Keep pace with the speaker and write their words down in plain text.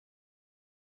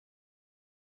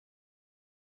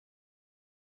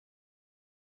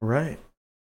Right.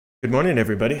 Good morning,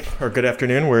 everybody, or good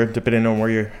afternoon. We're depending on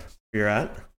where you're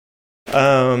at.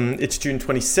 It's June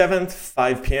 27th,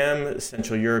 5 p.m.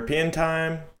 Central European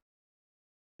Time.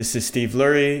 This is Steve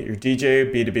Lurie, your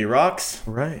DJ, B2B Rocks.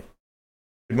 Right.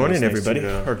 Good morning, everybody,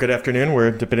 or good afternoon.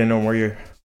 We're depending on where you're.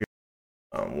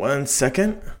 1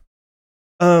 second.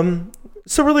 So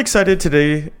really excited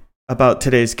today about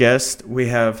today's guest. We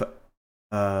have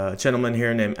a gentleman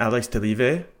here named Alex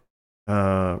Delive.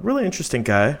 Really interesting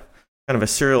guy, kind of a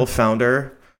serial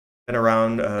founder, been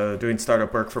around doing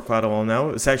startup work for quite a while now.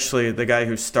 It's actually the guy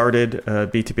who started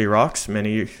B2B Rocks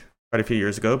quite a few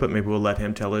years ago, but maybe we'll let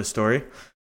him tell his story.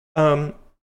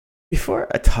 Before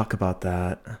I talk about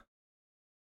that,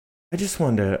 I just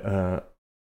wanted to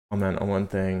comment on one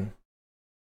thing.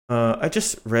 I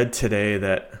just read today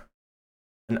that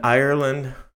in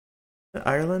Ireland,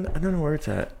 I don't know where it's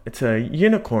at. It's a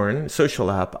unicorn social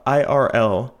app,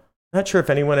 IRL. Not sure if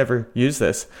anyone ever used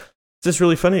this. It's just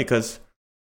really funny because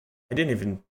I didn't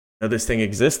even know this thing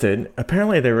existed.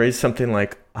 Apparently, they raised something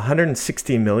like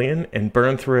 160 million and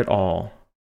burned through it all.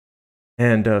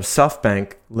 And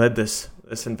SoftBank led this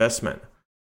investment.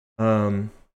 Kind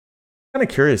of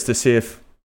curious to see if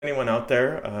anyone out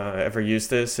there ever used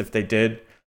this. If they did,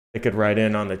 they could write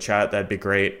in on the chat. That'd be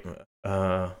great.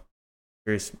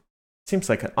 Curious. Seems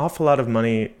like an awful lot of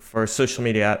money for a social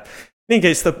media app. In any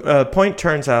case, the point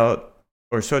turns out,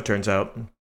 or so it turns out,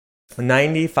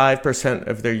 95%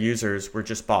 of their users were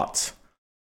just bots.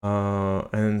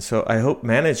 And so I hope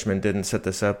management didn't set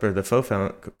this up, or the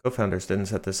co-founders didn't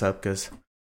set this up, because it'd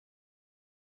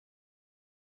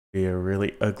be a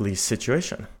really ugly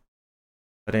situation.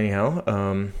 But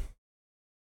anyhow,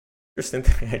 interesting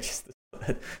thing. I just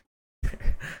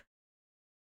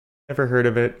never heard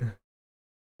of it.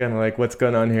 Kind of like, what's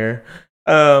going on here?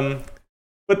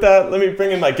 With that, let me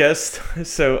bring in my guest.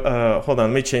 So hold on,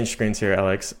 let me change screens here,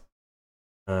 Alex.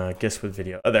 Guest with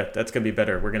video. Oh, that's going to be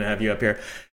better. We're going to have you up here.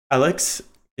 Alex, can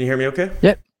you hear me okay?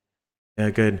 Yep. Yeah,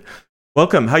 good.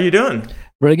 Welcome. How you doing?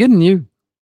 Very good, and you?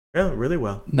 Yeah, really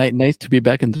well. Nice to be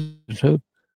back in the show.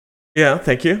 Yeah,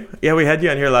 thank you. Yeah, we had you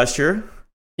on here last year.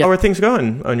 Yep. How are things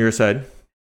going on your side?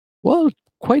 Well,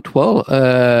 quite well.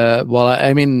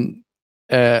 I mean,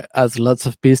 as lots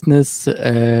of business,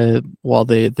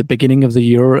 the beginning of the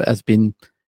year has been,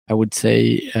 I would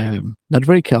say, not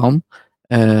very calm.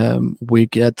 We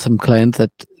get some clients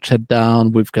that shut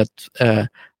down. We've got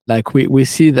we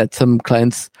see that some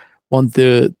clients want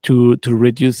to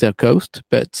reduce their cost,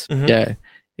 but yeah,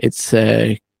 it's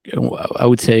I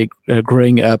would say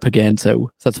growing up again.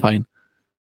 So that's fine.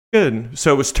 Good.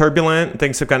 So it was turbulent.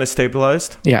 Things have kind of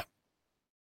stabilized. Yeah.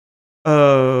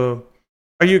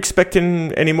 Are you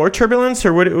expecting any more turbulence,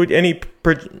 or any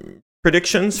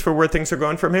predictions for where things are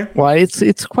going from here? Well,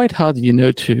 it's quite hard,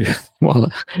 to.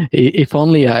 Well, if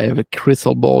only I have a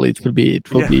crystal ball, it will be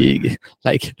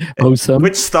like awesome.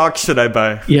 Which stock should I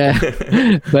buy? Yeah,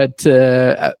 but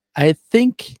I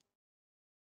think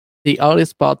the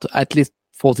hardest part, at least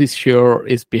for this year,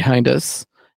 is behind us.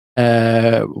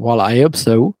 I hope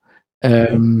so.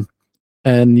 And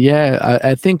yeah,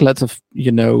 I think lots of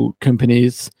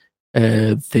companies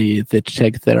they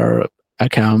check their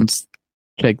accounts,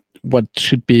 check what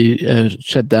should be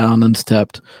shut down and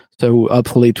stopped. So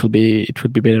hopefully it will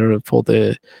be better for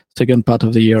the second part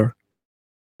of the year.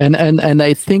 And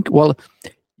I think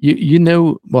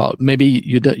maybe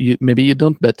you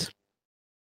don't, but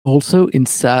also in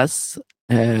SaaS,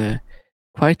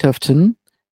 quite often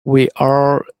we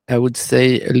are, I would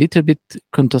say, a little bit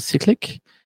countercyclic.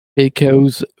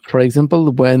 Because, for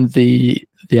example, when the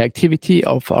activity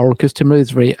of our customer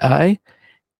is very high,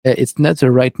 it's not the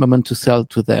right moment to sell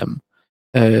to them.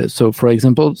 So, for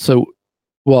example,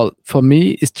 for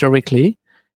me, historically,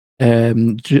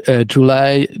 June,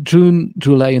 July,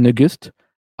 and August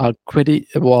are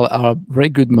very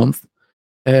good months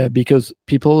because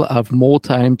people have more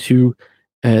time to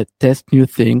test new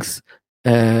things,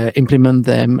 implement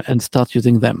them, and start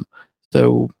using them.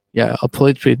 So, yeah,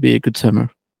 hopefully it will be a good summer.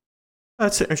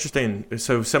 That's interesting.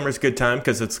 So summer's a good time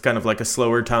because it's kind of like a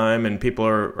slower time, and people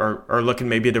are looking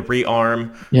maybe to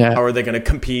rearm. Yeah. How are they going to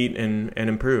compete and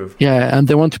improve? Yeah, and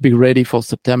they want to be ready for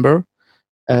September.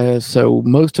 So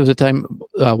most of the time,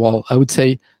 I would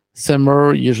say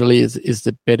summer usually is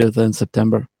better than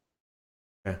September.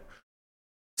 Okay.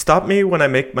 Stop me when I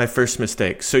make my first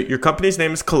mistake. So your company's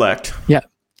name is Collect. Yeah.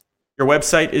 Your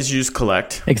website is Use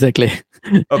Collect. Exactly.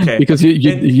 Okay. Because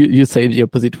you say it the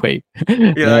opposite way.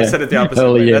 Yeah, I said it the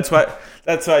opposite way. Yeah.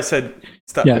 That's why I said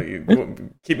stop. Yeah.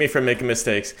 Keep me from making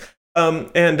mistakes.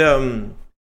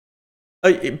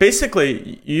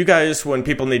 Basically, you guys, when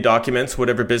people need documents,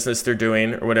 whatever business they're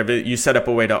doing or whatever, you set up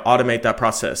a way to automate that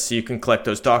process so you can collect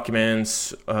those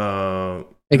documents,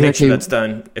 make sure that's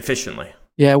done efficiently.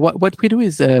 Yeah, what we do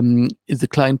is the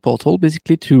client portal,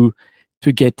 basically to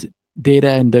get data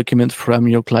and documents from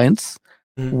your clients.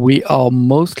 Mm-hmm. We are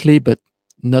mostly, but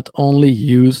not only,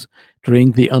 used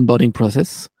during the onboarding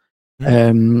process.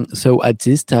 Mm-hmm. So at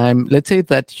this time, let's say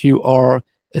that you are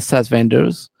a SaaS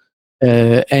vendors,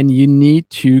 and you need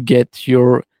to get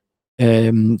your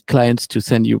clients to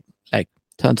send you like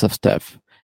tons of stuff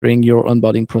during your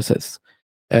onboarding process.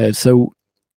 So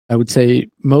I would say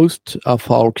most of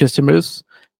our customers,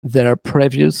 their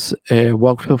previous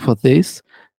workflow for this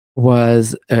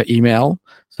was email.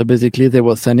 So basically, they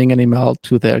were sending an email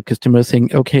to their customers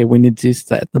saying, "Okay, we need this,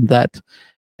 that, and that,"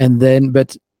 and then,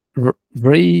 but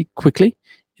very quickly,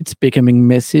 it's becoming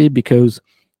messy because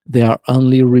they are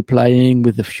only replying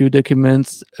with a few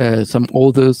documents. Some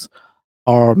others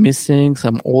are missing,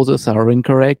 some others are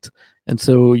incorrect, and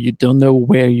so you don't know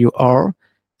where you are.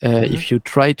 Mm-hmm. If you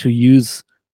try to use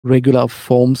regular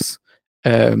forms,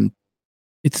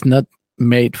 it's not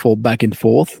made for back and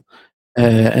forth.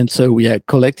 And so, yeah,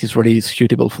 Collect is really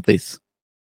suitable for this.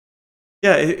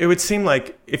 Yeah, it would seem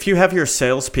like if you have your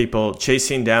salespeople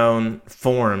chasing down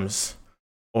forms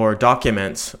or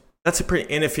documents, that's a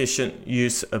pretty inefficient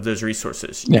use of those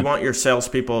resources. Yeah. You want your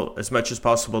salespeople as much as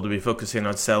possible to be focusing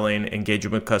on selling,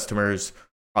 engaging with customers,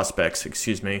 prospects,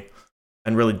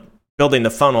 and really building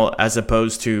the funnel as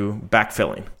opposed to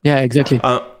backfilling. Yeah, exactly.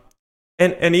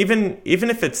 And even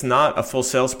if it's not a full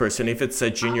salesperson, if it's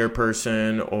a junior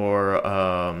person or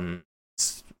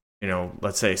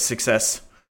let's say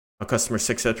a customer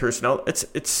success personnel,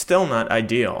 it's still not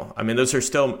ideal. I mean, those are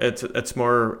still it's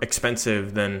more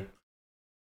expensive than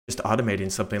just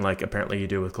automating something like apparently you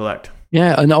do with Collect.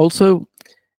 Yeah, and also,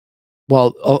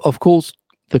 well, of course,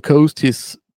 the cost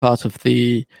is part of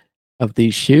the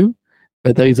issue,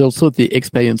 but there is also the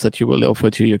experience that you will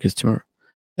offer to your customer,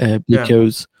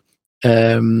 because.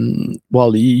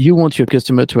 Well, you want your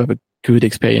customer to have a good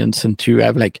experience and to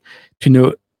have to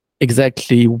know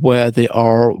exactly where they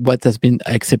are, what has been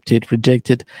accepted,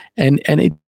 rejected, and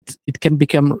it can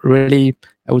become really,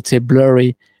 I would say,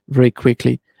 blurry very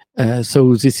quickly.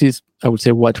 So this is, I would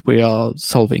say, what we are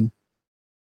solving.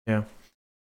 Yeah.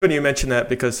 When you mentioned that,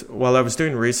 because while I was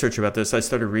doing research about this, I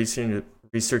started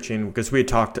researching because we had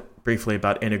talked briefly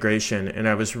about integration, and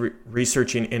I was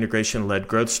researching integration-led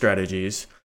growth strategies.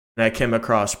 And I came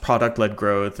across product-led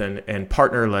growth and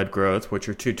partner-led growth, which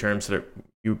are two terms that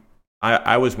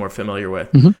I was more familiar with.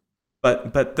 Mm-hmm.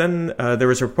 But then there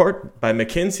was a report by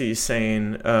McKinsey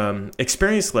saying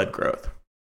experience-led growth,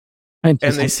 and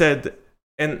they said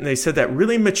that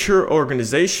really mature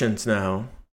organizations now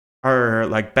are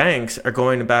like banks are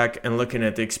going back and looking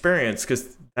at the experience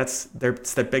because that's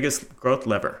their biggest growth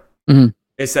lever. Mm-hmm.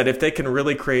 Is that if they can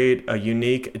really create a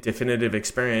unique, definitive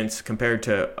experience compared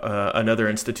to another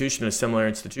institution, a similar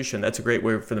institution, that's a great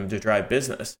way for them to drive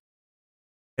business.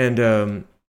 And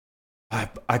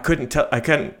I can't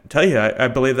tell you, I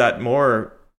believe that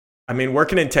more. I mean,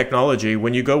 working in technology,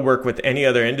 when you go work with any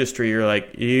other industry, you're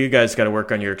like, you guys got to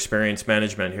work on your experience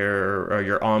management here or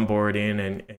your onboarding,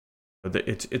 and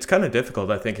it's kind of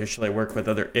difficult. I think usually I work with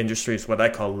other industries, what I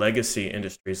call legacy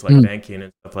industries like banking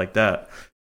and stuff like that.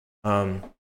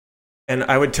 And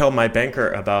I would tell my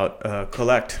banker about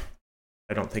Collect.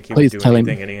 I don't think he would do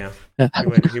anything anyhow.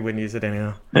 He wouldn't use it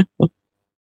anyhow.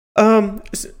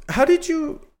 How did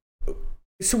you?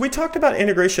 So we talked about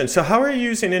integration. So how are you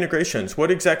using integrations? What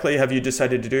exactly have you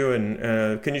decided to do?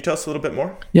 And can you tell us a little bit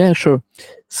more? Yeah, sure.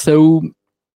 So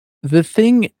the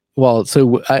thing,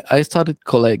 so I started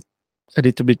Collect a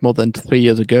little bit more than 3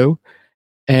 years ago,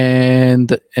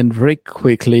 and very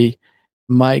quickly,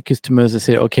 my customers, they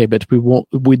say, okay, but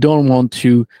we don't want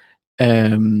to,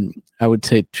 I would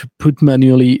say, to put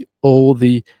manually all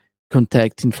the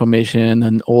contact information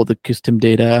and all the custom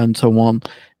data and so on.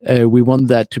 We want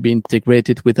that to be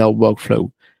integrated with our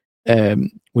workflow,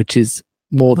 which is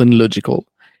more than logical.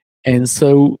 And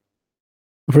so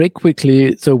very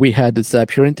quickly, so we had a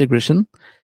Zapier integration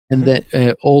and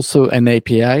then also an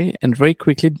API. And very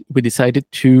quickly, we decided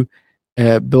to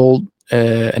build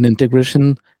an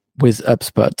integration with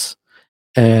HubSpot.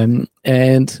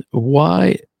 And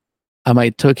why am I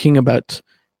talking about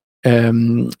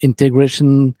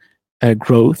integration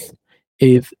growth?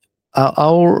 If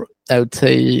our, I would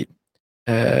say,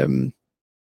 not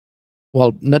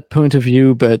point of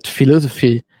view, but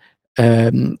philosophy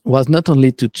was not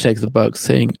only to check the box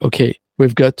saying, okay,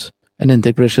 we've got an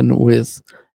integration with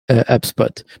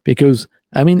HubSpot, because,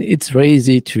 I mean, it's very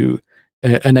easy to,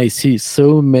 and I see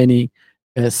so many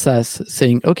SaaS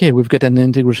saying, okay, we've got an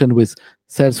integration with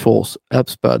Salesforce,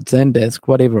 HubSpot, Zendesk,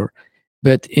 whatever.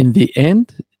 But in the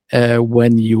end,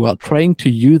 when you are trying to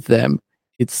use them,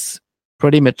 it's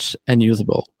pretty much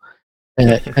unusable.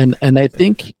 And I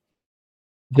think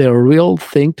the real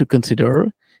thing to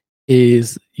consider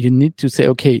is you need to say,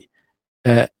 okay,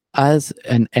 as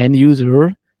an end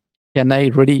user, can I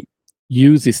really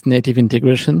use this native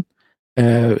integration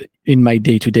in my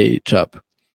day-to-day job?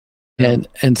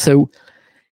 And so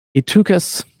it took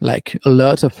us like a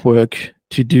lot of work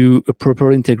to do a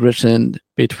proper integration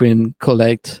between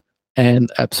Collect and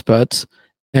HubSpot.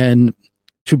 And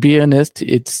to be honest,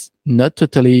 it's not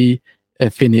totally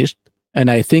finished. And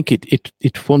I think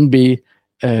it won't be,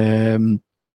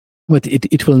 but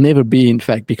it will never be, in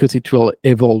fact, because it will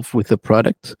evolve with the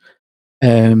product.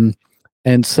 And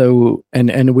so,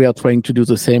 and we are trying to do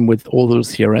the same with all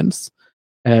those CRMs.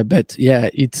 But yeah,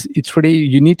 it's really,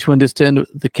 you need to understand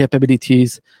the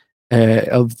capabilities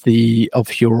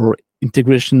of your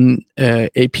integration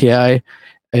API,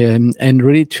 and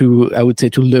really to, I would say,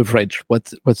 to leverage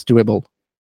what's doable.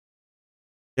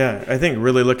 Yeah, I think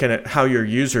really looking at how your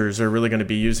users are really going to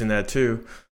be using that too.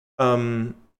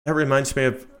 That reminds me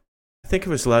of, I think it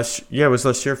was last year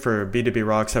for B2B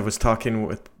Rocks. I was talking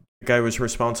with the guy who was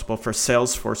responsible for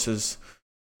Salesforce's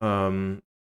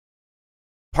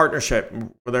partnership,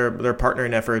 their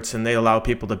partnering efforts, and they allow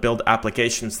people to build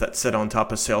applications that sit on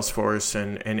top of Salesforce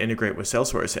and integrate with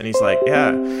Salesforce. And he's like,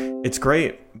 yeah, it's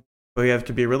great, but we have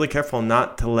to be really careful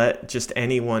not to let just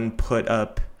anyone put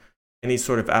up any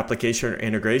sort of application or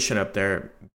integration up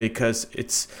there, because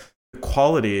the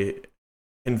quality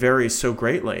can vary so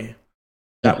greatly.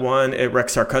 That one, it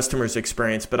wrecks our customers'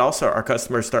 experience, but also our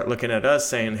customers start looking at us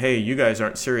saying, hey, you guys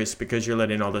aren't serious because you're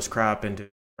letting all this crap into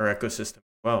our ecosystem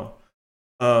as well.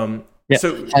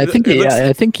 So I think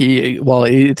well,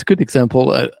 it's a good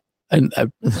example,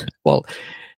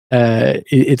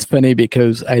 it's funny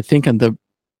because I think on the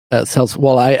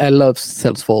I love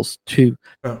Salesforce too,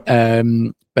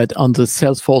 but on the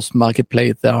Salesforce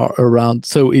marketplace there are around,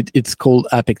 so it's called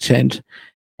App Exchange,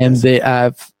 and they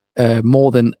have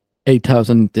more than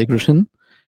 8,000 integration,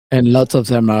 and lots of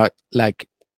them are like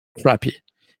crappy,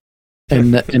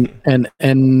 and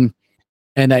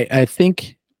I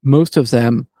think most of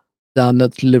them, they are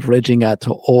not leveraging at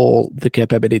all the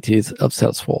capabilities of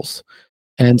Salesforce.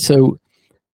 And so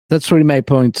that's really my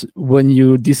point. When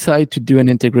you decide to do an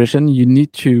integration, you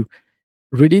need to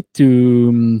really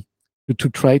to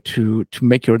try to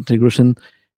make your integration,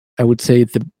 I would say,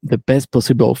 the best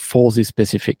possible for this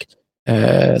specific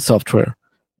software.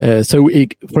 So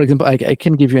for example, I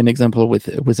can give you an example with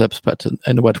HubSpot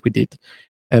and what we did.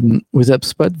 With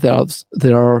HubSpot,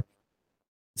 there are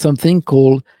something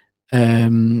called,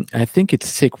 I think it's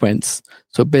sequence.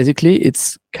 So basically,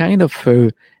 it's kind of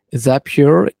a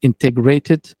Zapier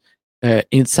integrated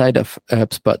inside of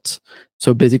HubSpot.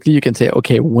 So basically, you can say,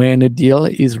 okay, when a deal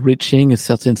is reaching a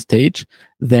certain stage,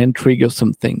 then trigger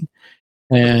something.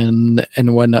 And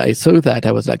when I saw that,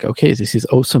 I was like, okay, this is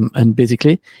awesome. And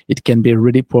basically, it can be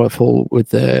really powerful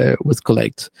with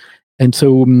Collect. And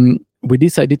so we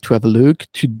decided to have a look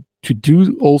to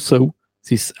do also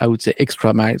this, I would say,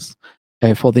 extra miles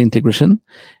for the integration.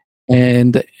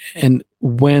 And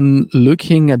when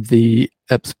looking at the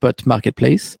HubSpot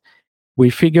marketplace,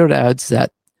 we figured out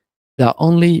that there are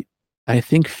only, I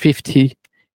think, 50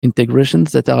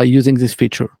 integrations that are using this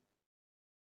feature,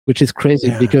 which is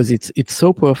crazy because it's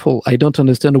so powerful. I don't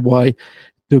understand why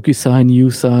DocuSign,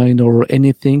 USign, or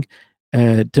anything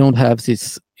don't have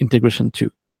this integration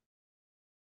too.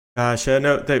 Gosh, I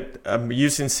know I'm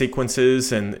using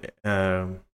sequences and the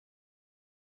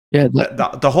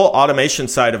whole automation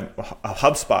side of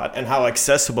HubSpot and how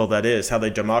accessible that is, how they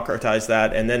democratize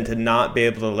that, and then to not be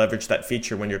able to leverage that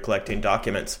feature when you're collecting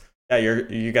documents. Yeah,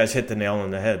 you guys hit the nail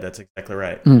on the head. That's exactly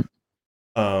right.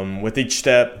 With each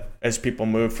step, as people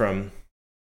move from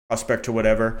prospect to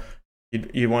whatever,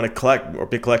 you want to collect or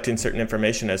be collecting certain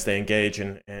information as they engage,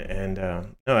 and no,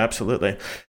 absolutely.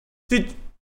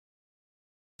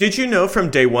 Did you know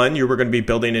from day one you were going to be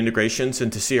building integrations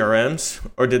into CRMs,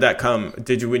 or did that come?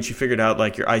 Did you, when you figured out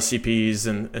like your ICPs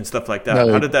and stuff like that?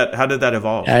 No, how did that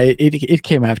evolve? It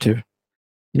came after.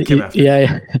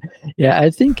 Yeah.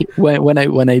 I think when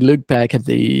I look back at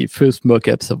the first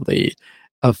mock-ups of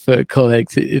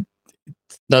Collect, it's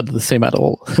not the same at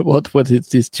all. what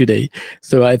it is today.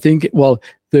 So I think, well,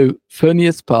 the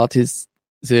funniest part is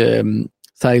the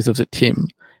size of the team.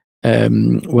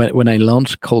 When I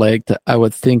launched Collect, I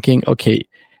was thinking, okay,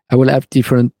 I will have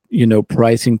different,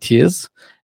 pricing tiers,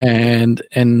 and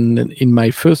in my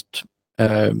first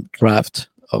draft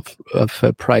of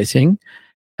pricing,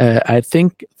 I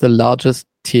think the largest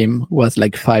team was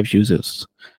like 5 users.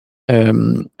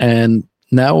 And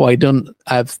now I don't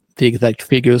have the exact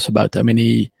figures about how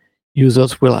many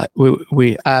users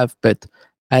we have, but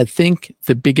I think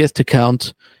the biggest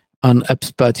account on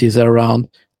HubSpot is around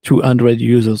 200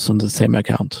 users on the same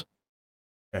account.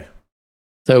 Okay.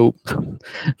 So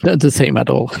not the same at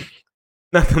all.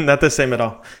 Not the same at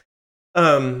all.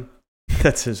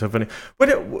 That's so funny.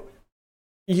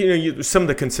 Some of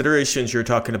the considerations you're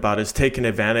talking about is taking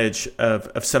advantage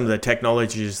of some of the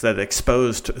technologies that are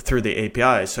exposed through the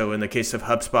API. So in the case of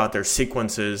HubSpot, there's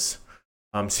sequences.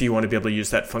 So you want to be able to use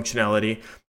that functionality.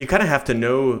 You kind of have to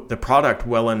know the product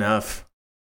well enough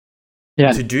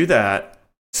to do that.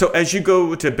 So as you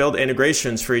go to build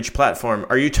integrations for each platform,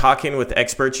 are you talking with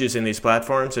experts using these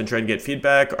platforms and trying to get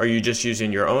feedback? Are you just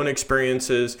using your own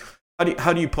experiences?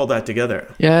 How do you pull that together?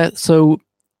 Yeah, so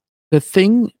the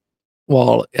thing,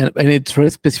 well, and it's very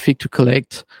specific to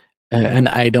Collect, and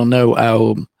I don't know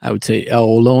I would say how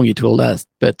long it will last,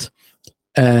 but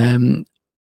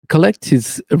Collect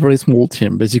is a very small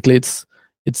team. Basically,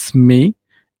 it's me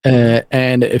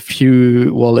and a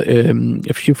few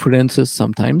freelancers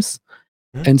sometimes.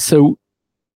 And so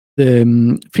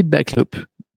the feedback loop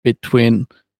between,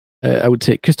 I would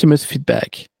say, customers'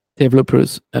 feedback,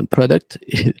 developers, and product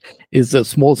is the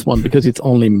smallest one because it's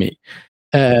only me.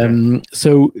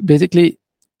 So basically,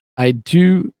 I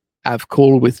do have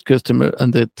call with customer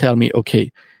and they tell me, okay,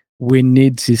 we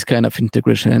need this kind of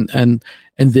integration, and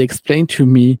they explain to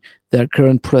me their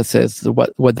current process,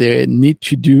 what they need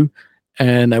to do,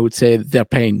 and I would say their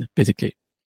pain basically.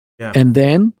 Yeah. And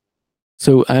then,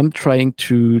 so I'm trying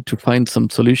to find some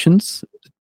solutions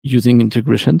using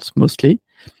integrations mostly,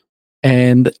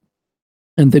 and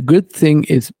the good thing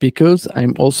is because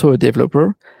I'm also a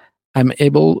developer, I'm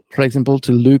able, for example,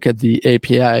 to look at the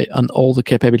API and all the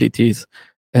capabilities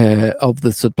of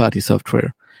the third-party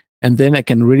software, and then I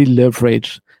can really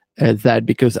leverage that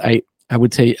because I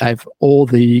would say I have all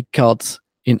the cards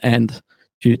in hand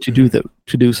to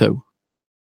do so.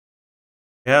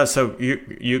 Yeah, so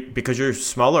you because you're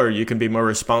smaller, you can be more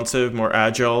responsive, more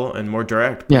agile, and more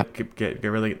direct. Yeah, get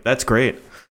really. That's great.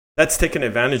 That's taking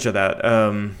advantage of that.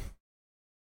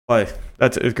 Boy,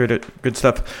 that's good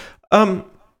stuff.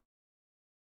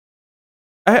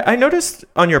 I noticed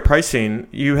on your pricing,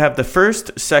 you have the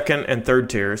first, second, and third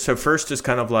tier. So first is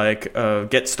kind of like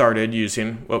get started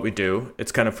using what we do.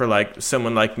 It's kind of for like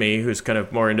someone like me who's kind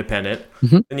of more independent.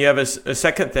 And you have a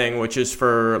second thing, which is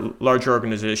for larger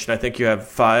organization. I think you have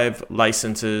 5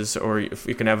 licenses, or if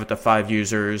you can have it to 5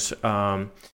 users. And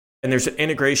there's an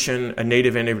integration, a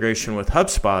native integration with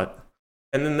HubSpot.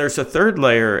 And then there's a third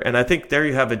layer, and I think there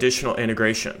you have additional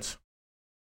integrations.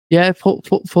 Yeah, for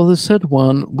the third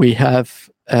one, we have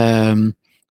we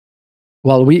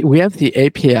have the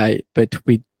API, but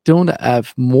we don't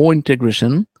have more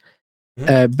integration.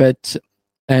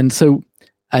 And so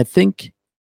I think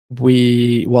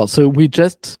we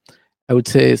just, I would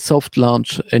say, soft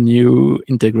launch a new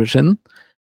integration,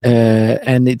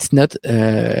 and it's not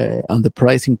on the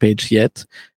pricing page yet,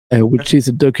 which is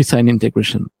a DocuSign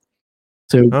integration.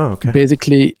 So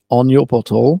basically, on your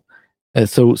portal.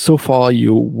 So far,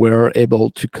 you were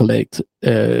able to collect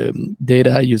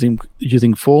data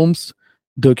using forms,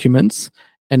 documents,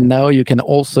 and now you can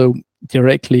also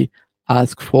directly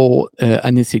ask for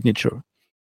an e-signature.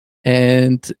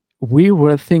 And we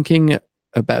were thinking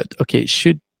about, okay,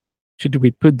 should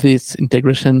we put this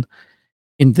integration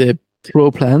in the Pro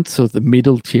plan, so the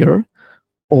middle tier,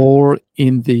 or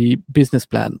in the business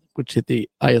plan, which is the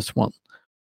highest one?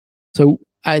 So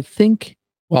I think.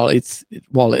 It's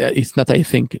not. I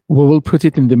think we will put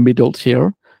it in the middle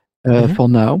tier for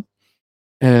now.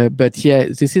 But yeah,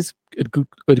 this is a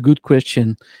good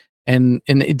question, and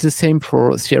it's the same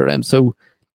for CRM. So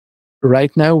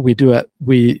right now we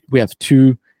have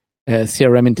 2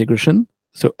 CRM integration,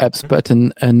 so HubSpot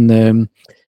and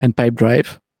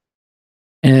Pipedrive,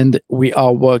 and we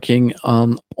are working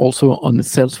also on the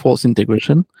Salesforce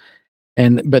integration,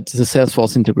 but the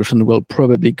Salesforce integration will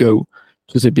probably go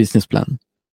to the business plan.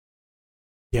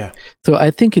 Yeah. So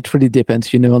I think it really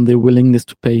depends, on the willingness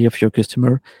to pay of your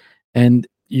customer, and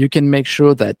you can make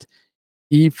sure that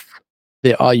if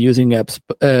they are using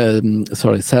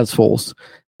Salesforce,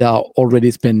 they are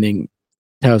already spending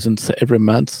thousands every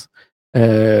month,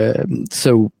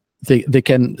 so they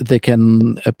can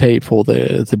pay for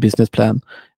the business plan,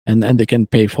 and they can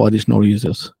pay for additional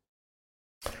users.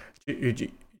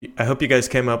 I hope you guys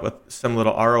came up with some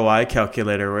little ROI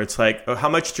calculator where it's like, how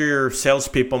much do your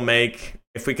salespeople make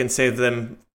if we can save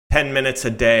them 10 minutes a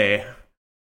day?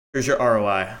 Here's your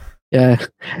ROI. Yeah,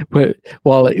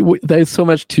 there's so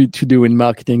much to do in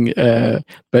marketing,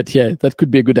 but yeah, that could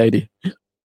be a good idea.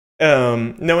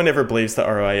 No one ever believes the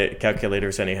ROI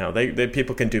calculators anyhow. They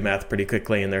people can do math pretty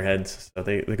quickly in their heads, so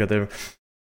they go there.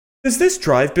 Does this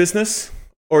drive business,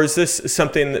 or is this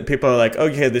something that people are like,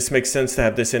 okay, this makes sense to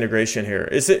have this integration here?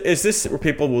 Is this where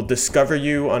people will discover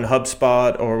you on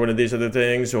HubSpot or one of these other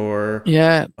things, or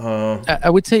Yeah, I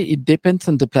would say it depends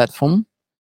on the platform,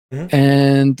 Mhm.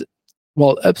 and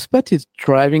well, HubSpot is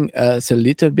driving us a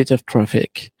little bit of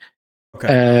traffic.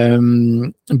 Okay.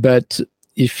 But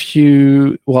if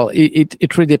you,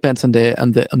 it really depends on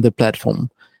the platform,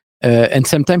 and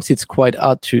sometimes it's quite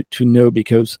hard to know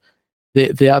because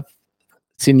they have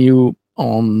seen you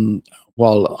on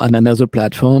another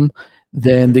platform,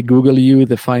 then they Google you,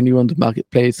 they find you on the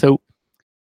marketplace. So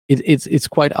it's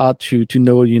quite hard to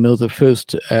know the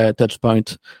first touch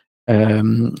point.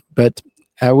 But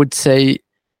I would say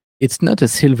it's not a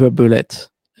silver bullet,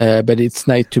 but it's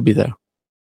nice to be there.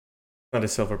 Not a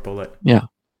silver bullet. Yeah.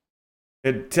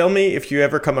 Tell me if you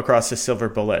ever come across a silver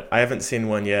bullet. I haven't seen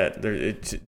one yet.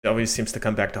 It always seems to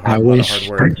come back to I a lot of wish. hard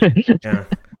work. Yeah.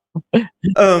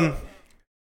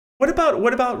 What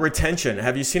about retention?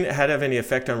 Have you seen it have any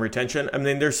effect on retention? I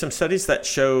mean, there's some studies that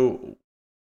show,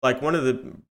 like, one of the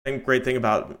great thing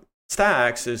about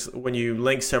stacks is when you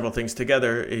link several things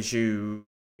together, is you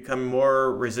become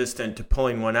more resistant to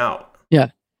pulling one out. Yeah.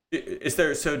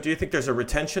 So do you think there's a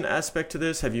retention aspect to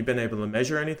this? Have you been able to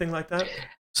measure anything like that?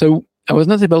 So I was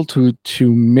not able to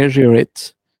measure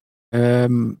it.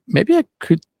 Maybe I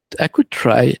could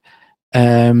try,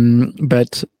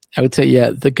 but I would say,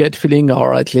 yeah, the gut feeling,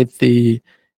 or at least the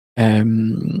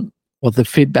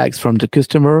feedbacks from the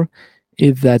customer,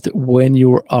 is that when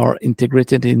you are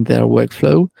integrated in their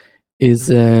workflow,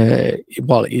 is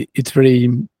it's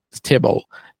very stable.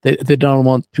 They don't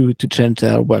want to change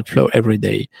their workflow every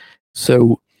day.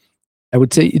 So I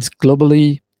would say it's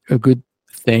globally a good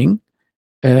thing.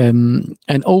 And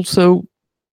also,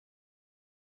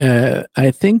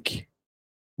 I think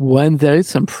when there is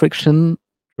some friction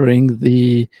during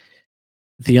the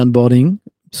onboarding,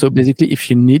 so basically,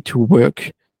 if you need to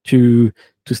work to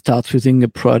start using a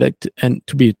product and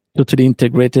to be totally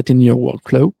integrated in your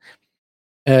workflow,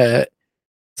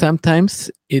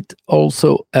 sometimes it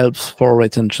also helps for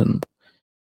retention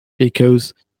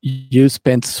because you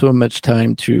spend so much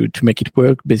time to make it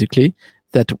work, basically,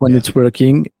 that when it's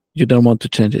working, you don't want to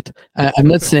change it. I'm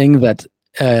not saying that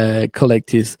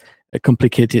Collect is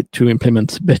complicated to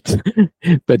implement, but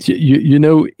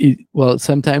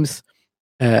sometimes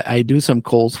I do some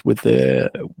calls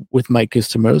with my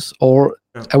customers, or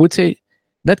I would say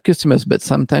not customers, but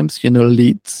sometimes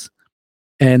leads,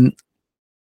 and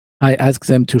I ask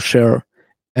them to share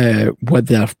what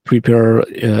they have prepared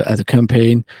as a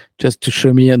campaign, just to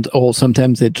show me, or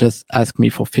sometimes they just ask me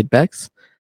for feedbacks.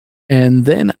 And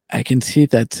then I can see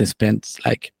that they spend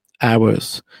like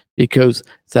hours because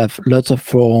they have lots of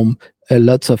form,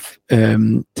 lots of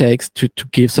text to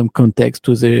give some context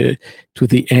to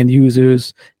the end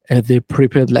users. They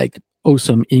prepared like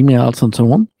awesome emails and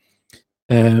so on.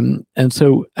 And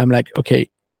so I'm like, okay,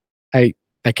 I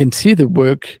can see the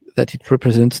work that it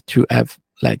represents to have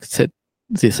like set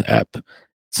this up.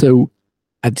 So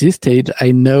at this stage,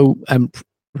 I know I'm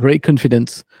very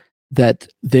confident that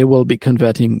they will be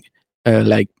converting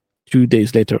like 2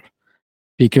 days later,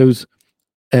 because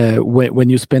when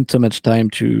you spend so much time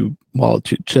during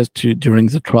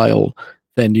the trial,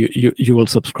 then you will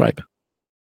subscribe.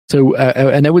 So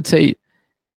and I would say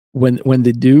when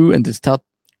they do and they start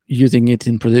using it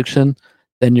in production,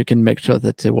 then you can make sure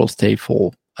that they will stay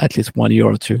for at least 1 year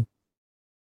or 2.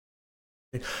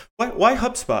 Why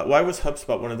HubSpot? Why was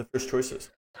HubSpot one of the first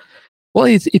choices? Well,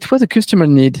 it was a customer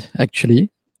need, actually.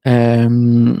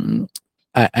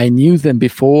 I knew them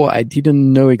before. I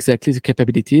didn't know exactly the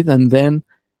capabilities. And then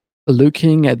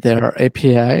looking at their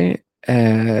API,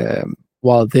 they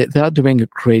are doing a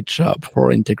great job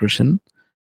for integration.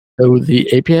 So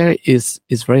the API is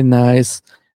very nice.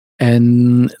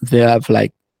 And they have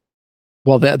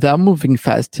they are moving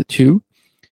fast too.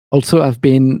 Also, I've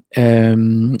been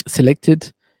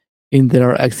selected in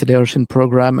their acceleration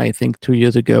program, I think 2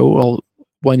 years ago or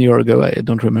 1 year ago, I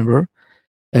don't remember.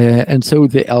 And so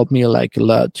they helped me like a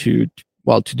lot to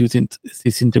do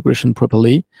this integration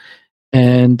properly.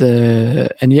 And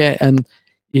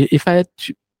if I had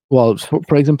to,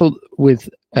 for example, with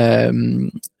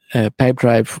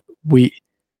Pipedrive, we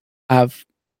have,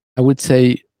 I would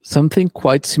say, something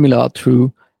quite similar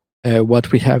to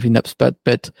what we have in HubSpot,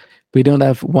 but we don't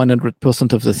have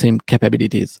 100% of the same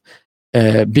capabilities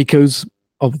because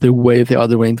of the way they are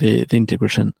doing the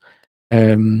integration.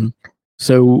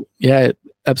 So yeah,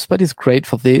 HubSpot is great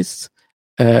for this.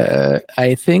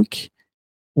 I think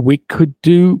we could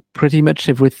do pretty much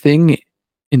everything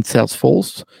in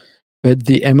Salesforce, but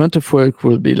the amount of work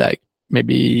will be like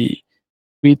maybe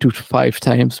 3 to 5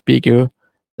 times bigger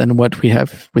than what we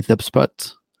have with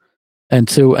HubSpot. And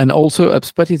also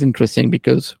HubSpot is interesting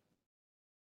because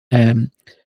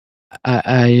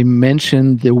I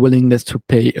mentioned the willingness to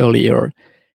pay earlier,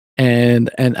 and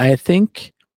I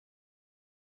think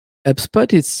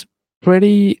HubSpot is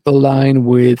pretty aligned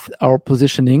with our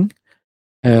positioning,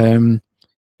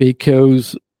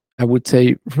 because I would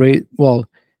say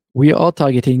we are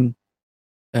targeting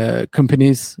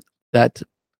companies that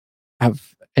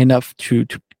have enough to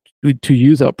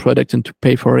use our product and to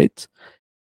pay for it,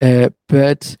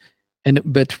 but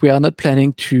we are not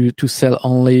planning to sell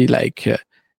only like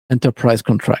enterprise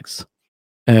contracts.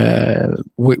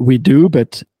 We do,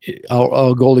 but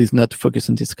our goal is not to focus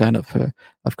on this kind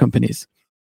of companies.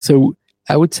 So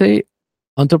I would say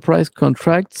enterprise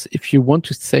contracts, if you want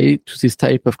to say to this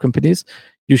type of companies,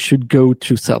 you should go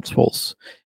to Salesforce.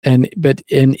 And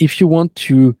if you want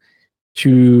to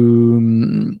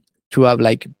have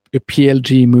like a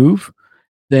PLG move,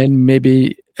 then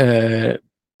maybe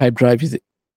Pipedrive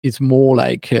is more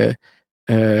like it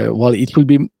will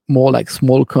be more like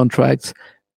small contracts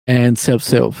and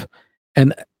self-serve.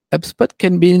 And HubSpot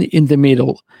can be in the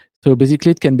middle. So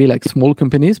basically, it can be like small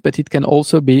companies, but it can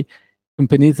also be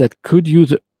companies that could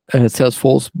use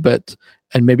Salesforce,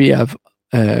 and maybe have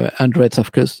hundreds of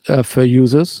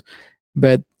users,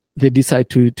 but they decide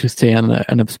to stay on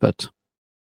HubSpot.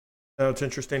 Oh, it's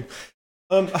interesting.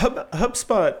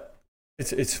 HubSpot,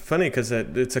 it's funny because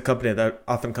it's a company that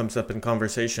often comes up in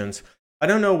conversations. I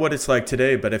don't know what it's like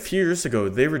today, but a few years ago,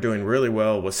 they were doing really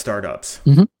well with startups.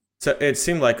 Mm-hmm. So it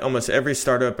seemed like almost every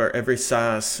startup or every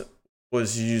SaaS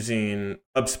was using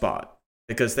HubSpot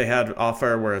because they had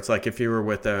offer where it's like if you were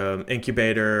with an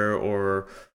incubator or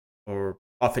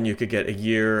often you could get a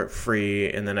year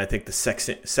free, and then I think the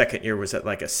second year was at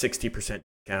like a 60%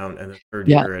 discount, and the third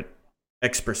year at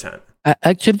X%.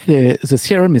 Actually, the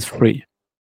CRM is free.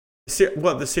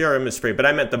 Well, the CRM is free, but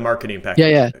I meant the marketing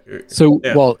package. Yeah. So,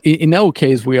 well, in our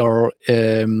case, we are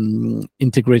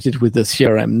integrated with the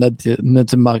CRM, not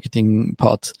the marketing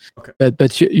part. Okay.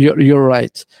 But you're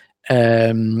right.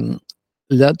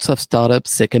 Lots of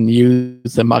startups, they can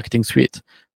use the marketing suite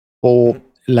for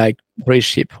like very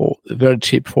cheap for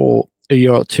a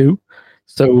year or two.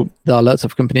 So there are lots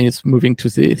of companies moving to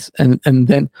this, and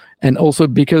also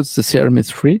because the CRM is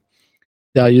free,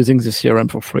 they are using the CRM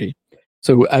for free.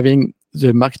 So having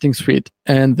the marketing suite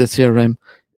and the CRM,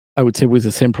 I would say with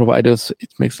the same providers,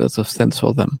 it makes lots of sense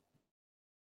for them.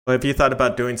 Well, have you thought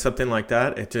about doing something like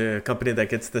that? It's a company that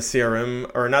gets the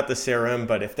CRM, or not the CRM,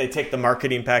 but if they take the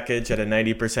marketing package at a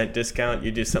 90% discount,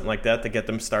 you do something like that to get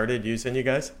them started using you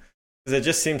guys? Because it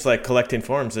just seems like collecting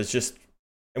forms is just,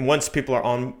 and once people are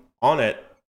on it,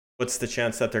 what's the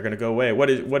chance that they're going to go away?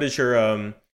 What's your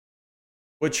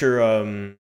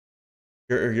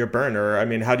burn, or I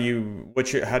mean, how do you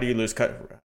lose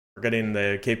forgetting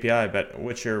the KPI, but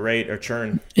what's your rate or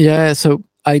churn? Yeah, so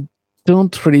I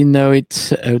don't really know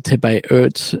it by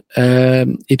heart.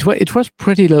 It was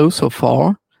pretty low so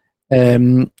far.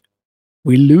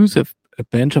 We lose a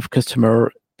bunch of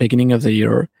customer beginning of the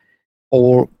year,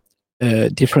 or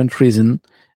different reason.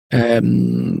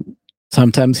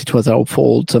 Sometimes it was our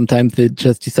fault. Sometimes they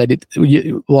just decided.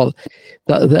 Well,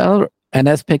 there are an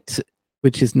aspect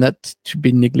which is not to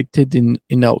be neglected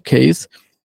in our case,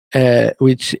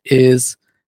 which is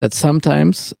that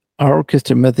sometimes our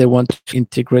customers, they want to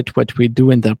integrate what we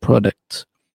do in their product.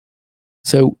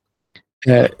 So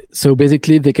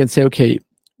basically they can say, okay,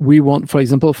 we want, for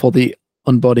example, for the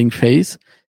onboarding phase,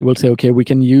 we'll say, okay, we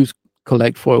can use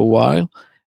Collect for a while,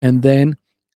 and then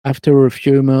after a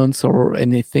few months or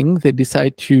anything, they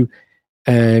decide to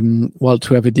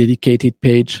to have a dedicated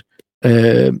page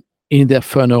in their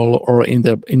funnel or in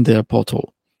their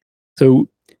portal. So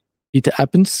it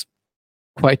happens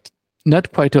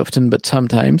not quite often, but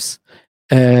sometimes,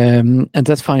 and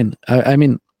that's fine. I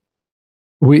mean,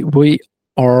 we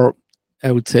are,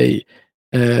 I would say,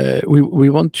 we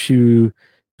want to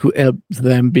help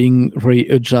them being very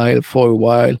agile for a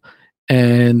while,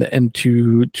 and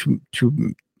to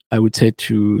I would say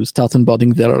to start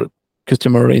onboarding their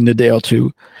customer in a day or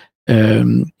two.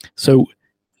 So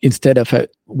instead of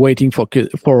waiting for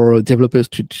developers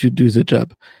to do the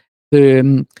job.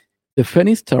 The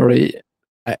funny story,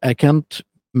 I can't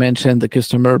mention the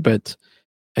customer, but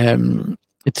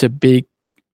it's a big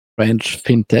French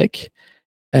fintech.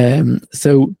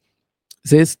 So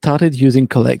they started using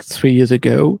Collect 3 years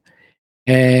ago,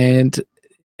 and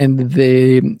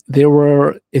they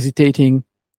were hesitating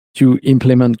to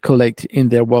implement collect in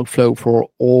their workflow for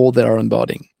all their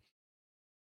onboarding.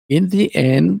 In the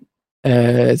end,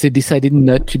 they decided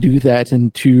not to do that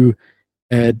and to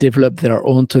develop their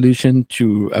own solution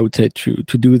to, I would say, to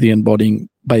do the onboarding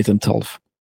by themselves.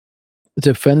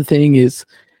 The fun thing is,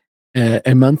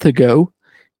 a month ago,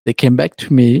 they came back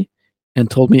to me and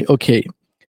told me, okay,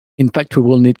 in fact, we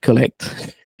will need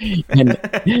collect. And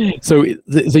so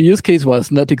the use case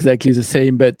was not exactly the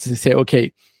same, but they say,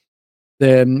 okay,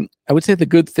 I would say the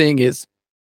good thing is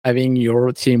having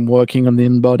your team working on the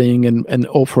onboarding and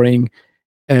offering,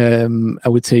 I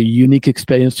would say, unique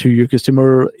experience to your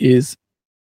customer is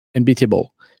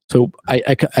unbeatable. So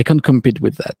I can't compete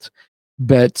with that.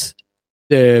 But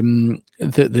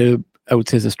the I would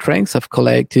say the strength of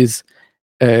Collect is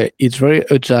it's very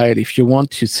agile. If you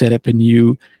want to set up a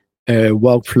new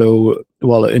workflow,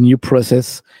 well, a new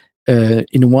process,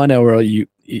 in 1 hour,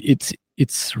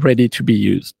 it's ready to be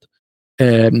used.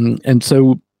 And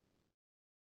so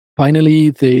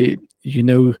finally, they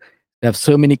have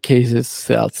so many cases,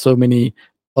 there are so many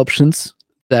options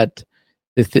that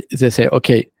they say,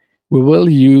 okay, we will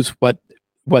use what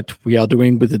we are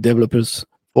doing with the developers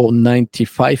for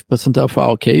 95% of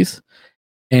our case,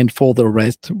 and for the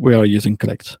rest, we are using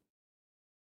Collect.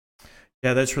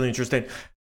 Yeah, that's really interesting.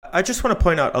 I just want to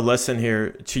point out a lesson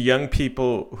here to young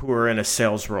people who are in a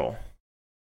sales role.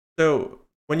 So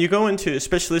when you go into,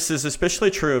 this is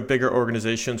especially true of bigger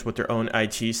organizations with their own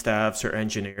IT staffs or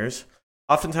engineers.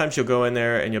 Oftentimes you'll go in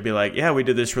there and you'll be like, yeah, we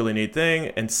did this really neat thing.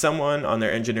 And someone on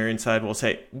their engineering side will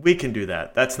say, we can do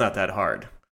that. That's not that hard.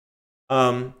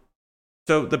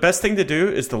 So the best thing to do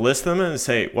is to list them and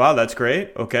say, wow, that's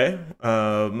great. Okay.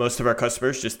 Most of our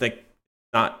customers just think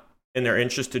not in their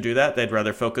interest to do that. They'd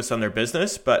rather focus on their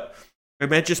business. But we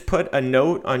may just put a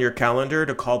note on your calendar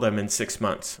to call them in 6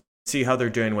 months, see how they're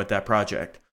doing with that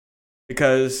project.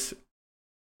 Because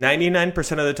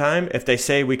 99% of the time, if they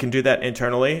say we can do that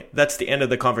internally, that's the end of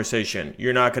the conversation.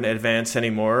 You're not going to advance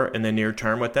anymore in the near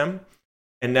term with them.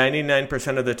 And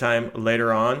 99% of the time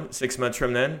later on, 6 months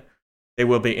from then, they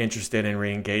will be interested in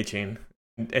re-engaging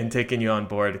and taking you on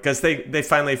board, because they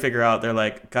finally figure out, they're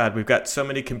like, God, we've got so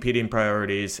many competing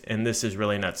priorities and this is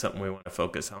really not something we want to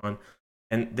focus on.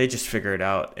 And they just figure it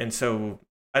out. And so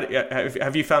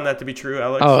have you found that to be true,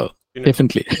 Alex? Oh,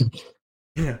 definitely.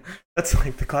 Yeah, that's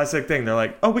like the classic thing. They're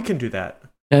like, oh, we can do that.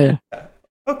 Yeah.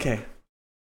 Okay.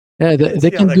 Yeah,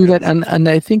 they can do that. And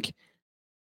I think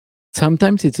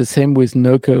sometimes it's the same with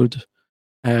no code,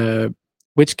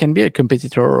 which can be a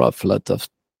competitor of a lot of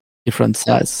different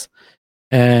SaaS.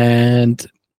 And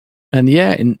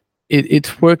yeah,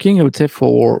 it's working, I would say,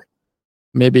 for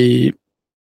maybe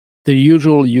the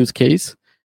usual use case,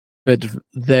 but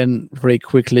then very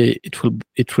quickly it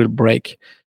will break.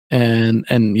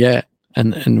 And yeah,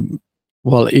 and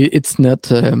well, it's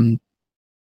not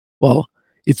well,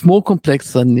 it's more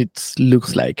complex than it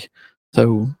looks like.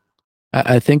 So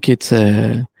I think it's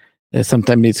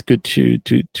sometimes it's good to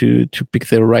pick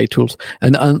the right tools,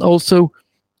 and also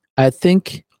I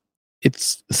think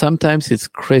sometimes it's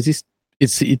crazy.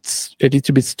 It's a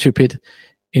little bit stupid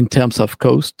in terms of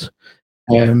cost,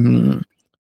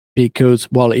 because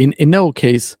in our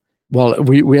case,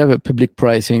 we have a public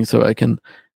pricing, so I can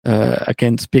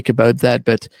speak about that.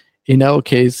 But in our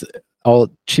case, our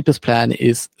cheapest plan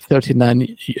is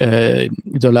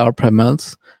 $39 per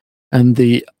month, and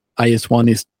the highest one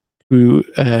is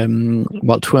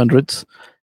 200,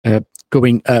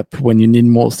 going up when you need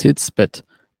more seats, but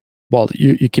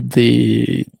you keep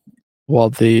the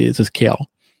scale,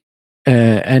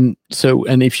 and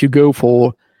if you go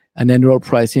for an annual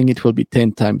pricing, it will be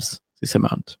 10 times this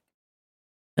amount.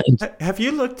 Have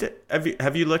you looked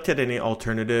at any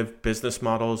alternative business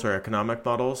models or economic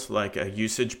models, like a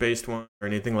usage-based one or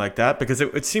anything like that? Because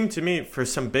it would seem to me, for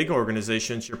some big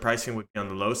organizations, your pricing would be on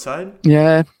the low side.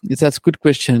 Yeah, that's a good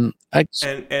question.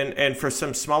 And for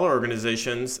some smaller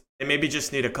organizations, they maybe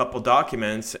just need a couple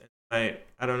documents. I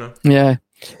don't know. Yeah,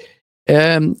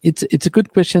 it's a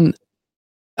good question.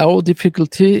 Our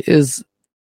difficulty is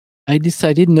I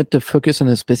decided not to focus on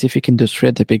a specific industry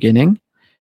at the beginning.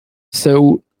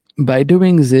 So by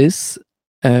doing this,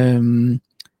 we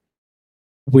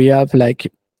have like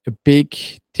a big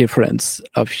difference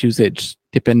of usage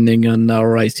depending on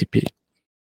our ICP.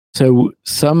 So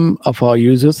some of our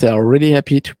users, they are really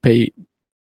happy to pay,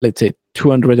 let's say,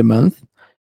 $200 a month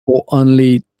for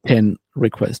only 10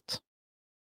 requests.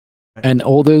 And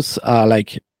others are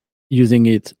like using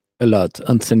it a lot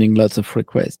and sending lots of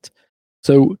requests.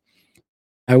 So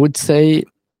I would say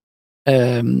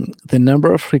the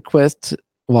number of requests,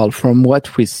 from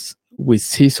what we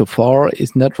see so far,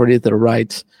 is not really the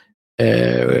right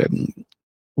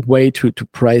way to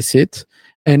price it.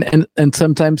 And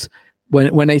sometimes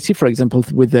when I see, for example,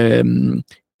 with the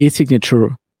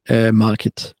e-signature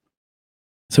market,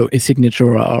 so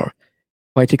e-signature are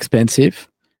quite expensive.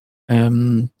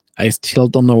 I still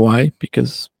don't know why,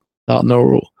 because there are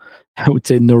no, I would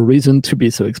say, no reason to be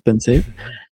so expensive.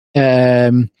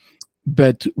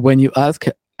 But when you ask,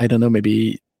 I don't know,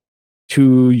 maybe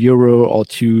 €2 or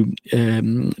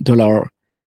 $2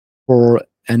 for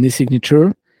an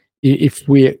e-signature, if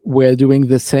we were doing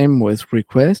the same with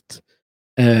request,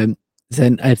 then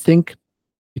I think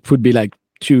it would be like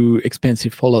too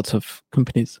expensive for lots of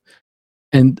companies.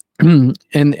 And and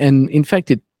in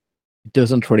fact, it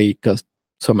doesn't really cost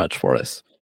so much for us.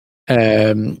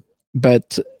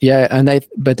 But yeah,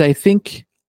 but I think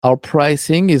our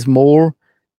pricing is more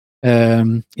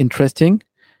interesting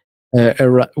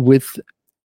with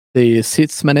the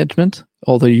seats management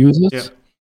or the users. Yeah.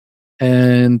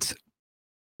 And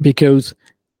because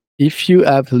if you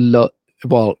have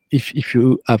if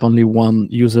you have only one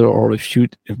user or a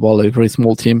very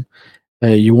small team,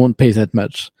 you won't pay that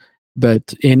much.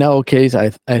 But in our case,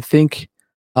 I think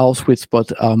our sweet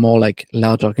spot are more like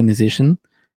large organization.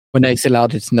 When I say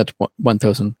large, it's not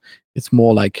 1,000. It's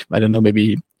more like, I don't know,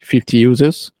 maybe 50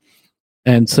 users.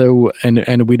 And so,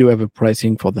 and we do have a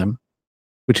pricing for them,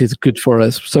 which is good for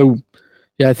us. So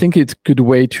yeah, I think it's a good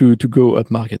way to go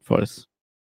up market for us.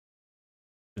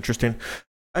 Interesting.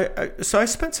 So I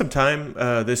spent some time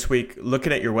this week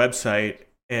looking at your website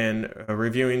and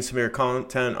reviewing some of your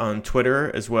content on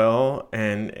Twitter as well,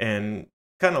 and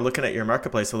kind of looking at your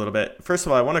marketplace a little bit. First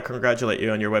of all, I want to congratulate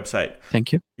you on your website.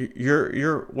 Thank you.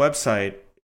 Your website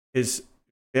is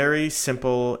very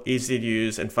simple, easy to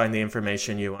use, and find the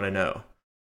information you want to know.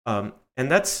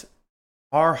 And that's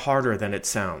far harder than it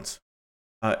sounds.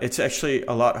 It's actually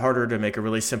a lot harder to make a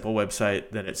really simple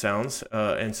website than it sounds.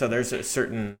 And so there's a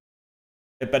certain,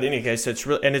 but in any case, it's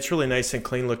really nice and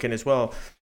clean looking as well.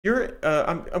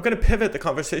 I'm going to pivot the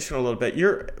conversation a little bit.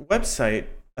 Your website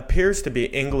appears to be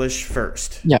English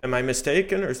first. Yeah. Am I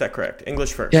mistaken, or is that correct?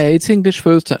 English first. Yeah, it's English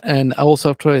first, and our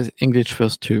software is English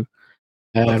first too.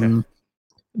 Okay.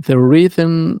 The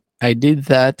reason I did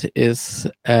that is,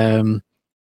 I've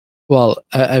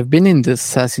been in the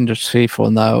SaaS industry for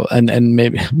now, and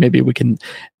maybe we can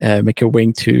make a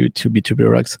wing to B2B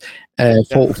Rocks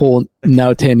for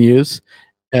now 10 years.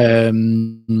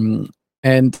 And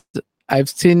I've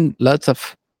seen lots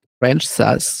of French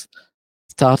SaaS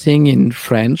starting in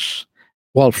French,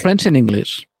 French and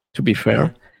English, to be fair.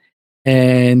 Mm-hmm.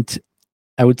 And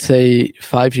I would say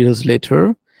 5 years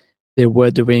later, they were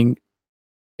doing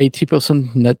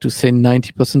 80%, not to say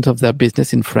 90% of their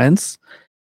business in France.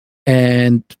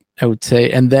 And I would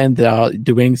say, and then they are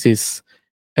doing this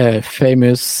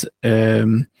famous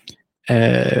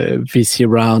VC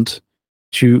round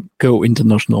to go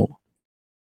international.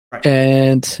 Right.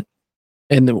 And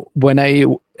when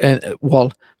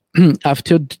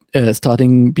after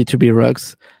starting B2B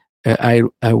Rocks,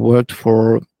 I worked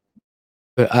for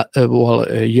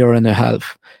a year and a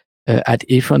half at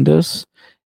eFounders,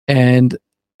 and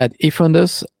at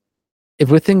eFounders,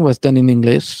 everything was done in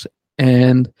English,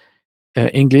 and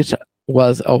English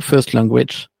was our first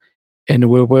language. And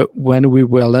when we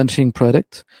were launching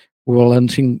product, we were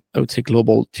launching, I would say,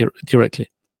 global directly.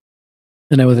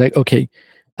 And I was like, okay,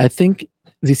 I think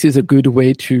this is a good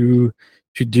way to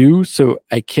do. So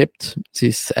I kept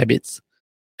these habits,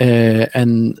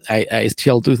 and I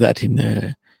still do that in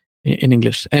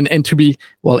English. And to be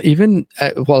even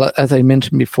as I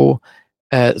mentioned before,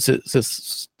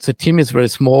 the team is very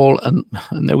small, and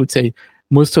I would say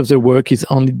most of the work is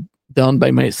only done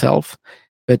by myself.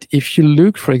 But if you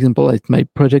look, for example, at my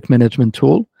project management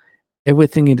tool,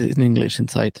 everything is in English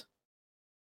inside.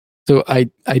 So I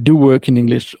do work in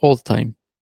English all the time.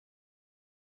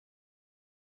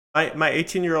 My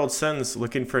 18-year-old son's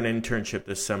looking for an internship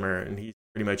this summer, and he's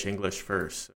pretty much English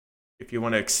first. If you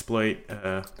want to exploit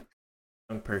a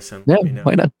young person, yeah, let me know.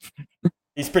 Why not?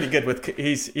 He's pretty good with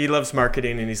he loves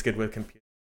marketing, and he's good with computers.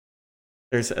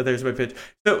 There's my pitch.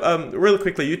 So really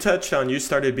quickly, you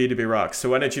started B2B Rocks. So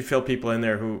why don't you fill people in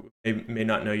there who may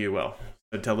not know you well?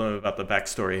 So tell them about the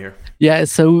backstory here. Yeah,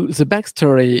 so the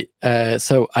backstory.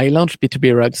 So I launched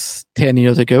B2B Rocks 10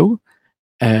 years ago,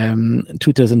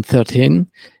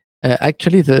 2013.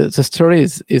 Actually, the story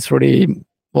is really,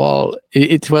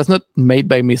 it was not made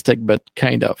by mistake, but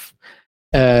kind of.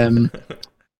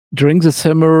 During the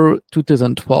summer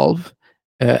 2012,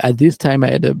 at this time I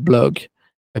had a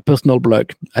personal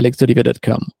blog,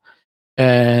 alexolivier.com.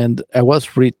 And I was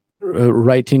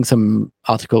writing some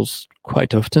articles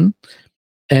quite often.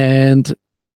 And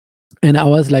I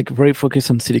was like very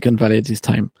focused on Silicon Valley at this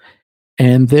time.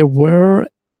 And there were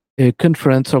a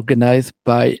conference organized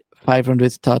by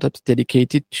 500 startups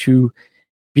dedicated to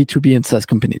B2B and SaaS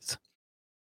companies.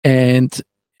 And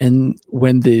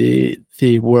when they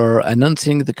were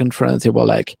announcing the conference, they were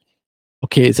like,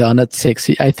 okay, they are not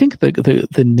sexy. I think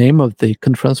the name of the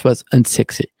conference was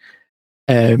Unsexy.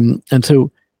 And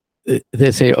so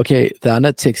they say, okay, they are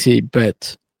not sexy,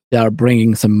 but they are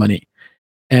bringing some money.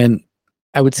 And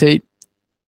I would say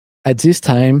at this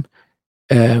time,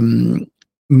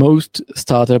 most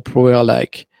startups were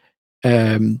like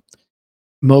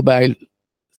mobile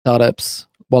startups,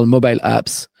 well, mobile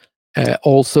apps,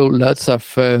 also lots of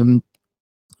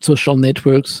social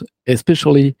networks,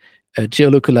 especially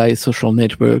geolocalized social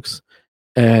networks.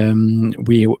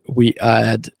 We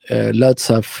had lots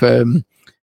of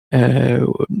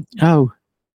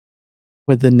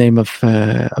what's the name of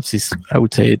this? I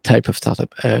would say type of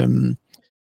startup.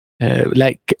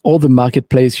 Like all the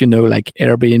marketplace, like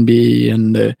Airbnb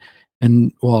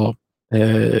and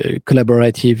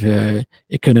collaborative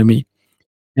economy,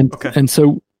 and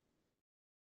so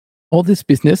all this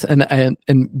business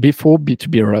and before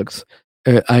B2B Rocks,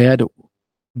 I had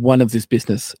one of this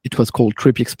business. It was called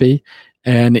TripXP,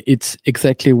 and it's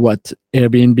exactly what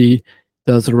Airbnb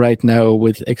does right now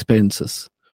with experiences.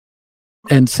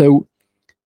 And so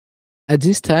at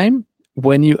this time,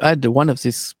 when you had one of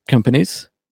these companies,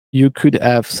 you could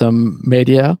have some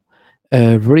media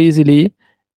very easily.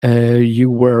 You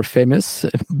were famous,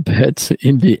 but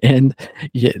in the end,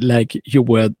 you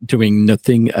were doing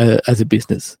nothing as a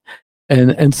business.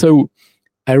 And so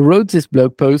I wrote this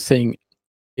blog post saying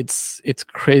it's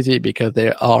crazy because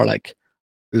there are like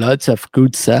lots of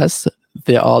good SaaS.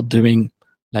 They are doing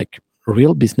like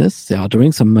real business. They are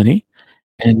doing some money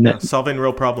and solving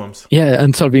real problems. Yeah,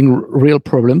 and solving real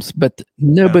problems, but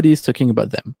nobody is talking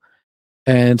about them.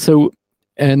 And so,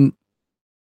 and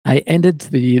I ended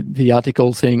the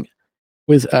article saying,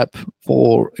 "With up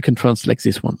for a conference like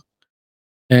this one,"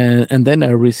 and then I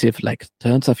received like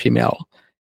tons of email,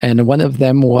 and one of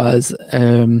them was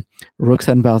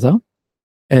Roxanne Barza,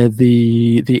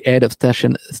 the head of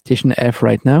Station F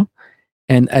right now,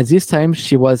 and at this time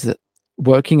she was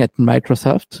working at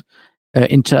Microsoft,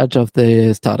 in charge of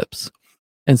the startups,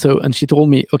 and she told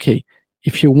me, okay,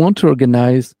 if you want to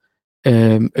organize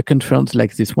a conference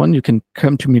like this one, you can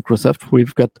come to Microsoft.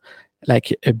 We've got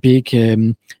like a big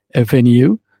a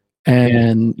venue,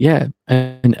 and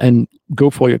and go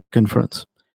for your conference.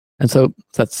 And so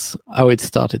that's how it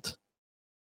started.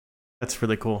 That's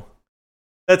really cool.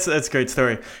 That's a great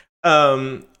story.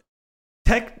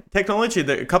 Technology.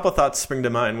 A couple of thoughts spring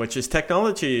to mind, which is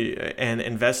technology and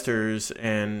investors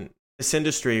and this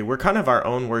industry. We're kind of our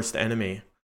own worst enemy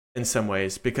in some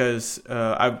ways, because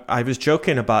I was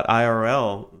joking about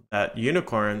IRL, that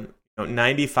unicorn.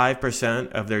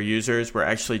 95% of their users were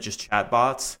actually just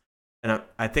chatbots, and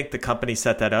I think the company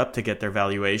set that up to get their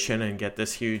valuation and get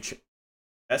this huge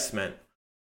investment.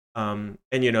 And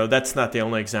that's not the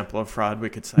only example of fraud. We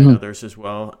could cite others as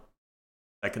well.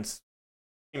 I can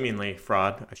seemingly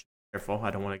fraud. I should be careful.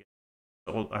 I don't want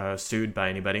to get sued by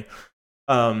anybody.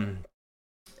 And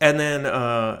then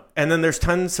there's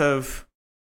tons of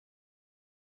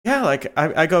like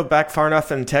I go back far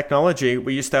enough in technology.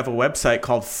 We used to have a website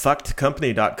called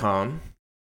fuckedcompany.com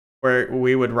where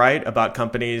we would write about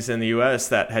companies in the US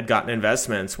that had gotten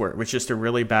investments where it was just a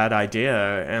really bad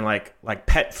idea, and like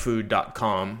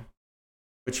petfood.com,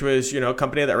 which was, a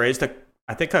company that raised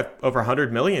I think over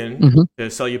 100 million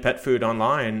to sell you pet food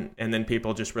online, and then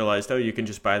people just realized, oh, you can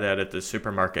just buy that at the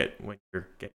supermarket when you're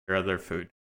getting your other food.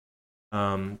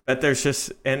 But there's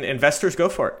just, and investors go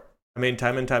for it. I mean,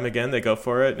 time and time again, they go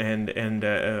for it,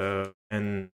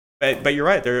 but you're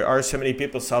right. There are so many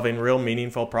people solving real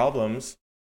meaningful problems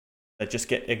that just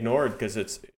get ignored because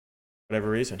it's whatever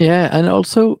reason. Yeah, and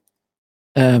also,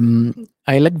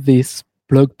 I like this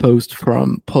blog post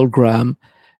from Paul Graham.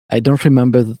 I don't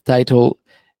remember the title,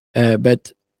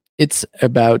 but it's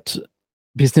about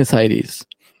business ideas,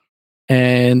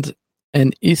 and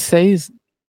he says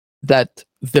that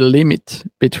the limit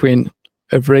between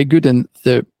a very good and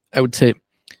I would say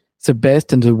the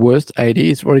best and the worst idea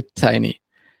is very tiny.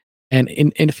 And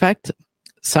in fact,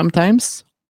 sometimes,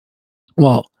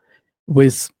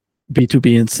 with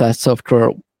B2B and SaaS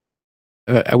software,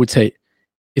 I would say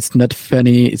it's not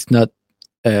funny, it's not,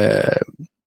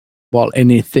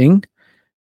 anything,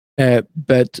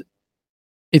 but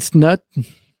it's not,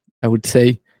 I would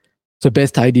say, the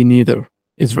best idea neither.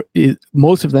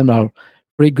 Most of them are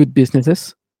very good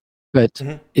businesses, but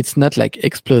it's not like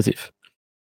explosive.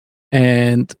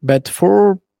 But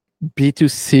for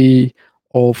B2C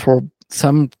or for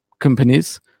some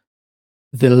companies,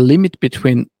 the limit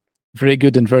between very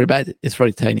good and very bad is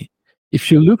very tiny.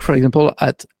 if you look, for example,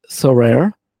 at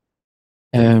Sorare,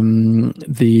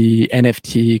 the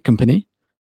NFT company,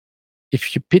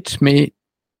 if you pitch me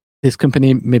this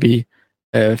company maybe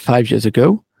 5 years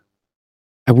ago,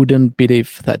 I wouldn't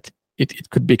believe that it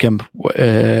could become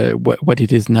what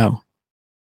it is now,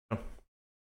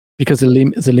 because the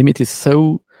limit is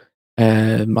so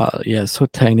so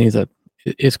tiny that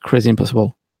it's crazy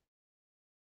impossible.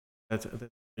 That's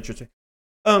interesting.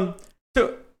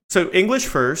 So English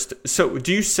first. So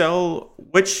do you sell?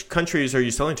 Which countries are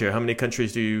you selling to? How many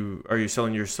countries are you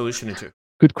selling your solution into?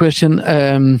 Good question.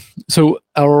 So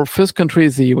our first country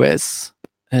is the US.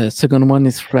 Second one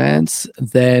is France.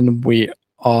 Then we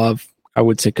have, I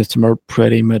would say, customer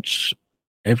pretty much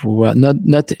everywhere.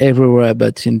 Not everywhere,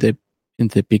 but in the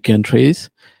big countries.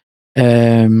 We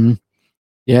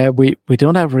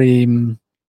don't have really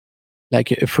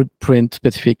like a footprint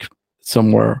specific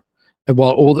somewhere.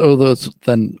 Well, all others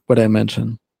than what I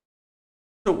mentioned.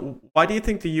 So why do you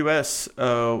think the US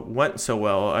went so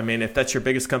well? I mean, if that's your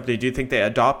biggest company, do you think they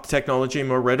adopt technology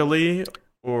more readily,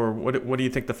 or what do you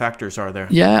think the factors are there?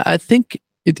 Yeah, I think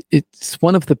it's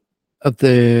one of the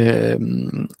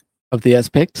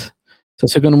aspects. So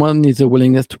second one is a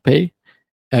willingness to pay.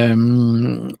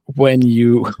 When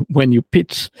you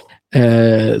pitch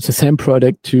the same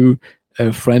product to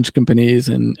French companies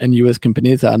and US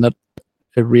companies, are not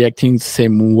reacting the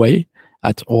same way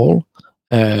at all.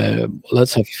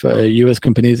 Lots of US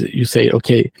companies, you say,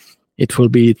 okay, it will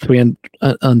be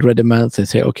 300 a month. They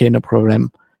say, okay, no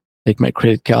problem. Take my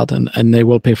credit card, and they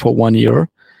will pay for 1 year.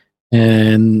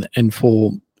 And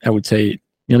for, I would say,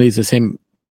 nearly the same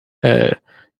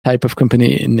type of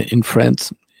company in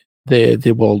France, they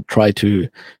will try to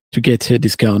get a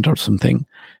discount or something.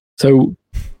 So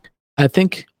I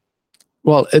think,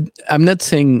 well, I'm not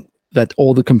saying that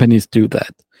all the companies do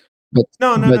that. But,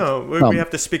 no. We have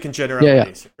to speak in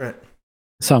generalities. Yeah. Right.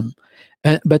 Some.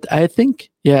 But I think,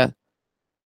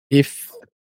 if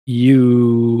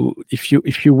you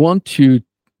want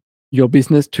your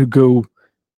business to go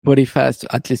very fast,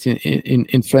 at least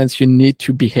in France, you need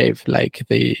to behave like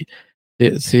the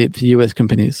US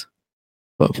companies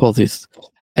for this.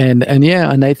 And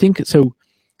I think so.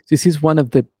 This is one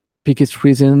of the biggest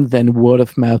reasons. Then word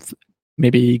of mouth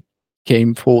maybe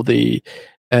came for the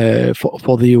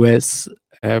US,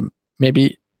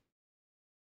 maybe,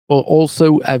 or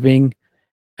also having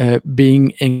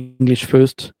being English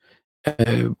first.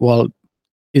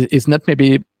 Is not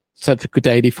maybe such a good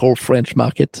idea for French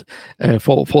market,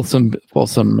 for some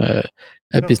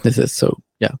businesses. So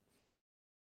yeah.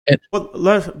 Well,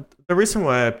 the reason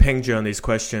why I pinged you on these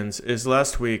questions is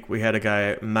last week we had a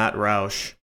guy, Matt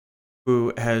Roush,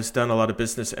 who has done a lot of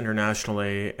business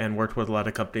internationally and worked with a lot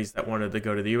of companies that wanted to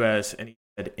go to the US, and he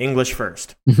said English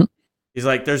first. Mm-hmm. He's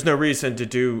like, there's no reason to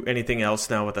do anything else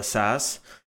now with a SaaS.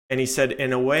 And he said,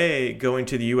 in a way, going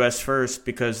to the US first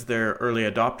because they're early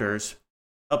adopters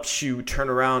helps you turn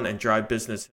around and drive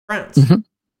business in France. Mm-hmm.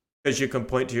 Because you can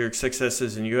point to your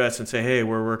successes in the US and say, hey,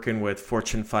 we're working with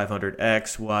Fortune 500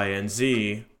 X, Y, and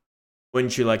Z.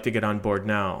 Wouldn't you like to get on board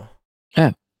now?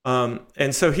 Yeah.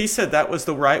 And so he said that was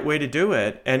the right way to do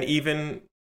it, and even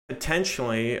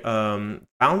potentially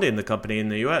founding the company in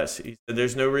the US. He said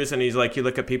there's no reason. He's like, you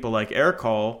look at people like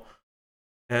Aircall,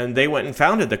 and they went and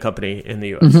founded the company in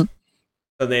the US. Mm-hmm.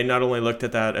 So they not only looked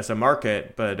at that as a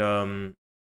market, but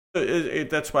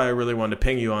that's why I really wanted to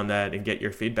ping you on that and get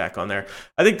your feedback on there.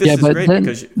 I think this is great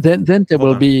because then there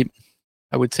will be,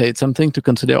 I would say, something to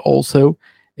consider also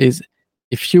is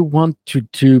if you want to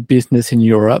do business in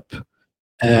Europe,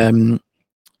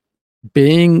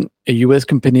 being a US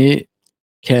company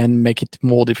can make it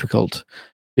more difficult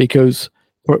because,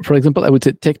 for example, I would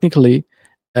say technically,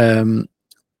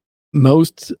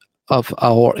 most of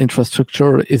our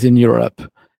infrastructure is in Europe,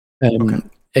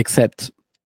 except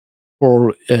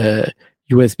for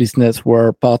US business,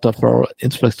 where part of our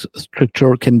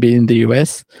infrastructure can be in the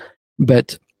US,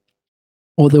 but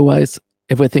otherwise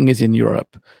everything is in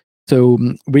Europe. So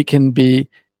we can be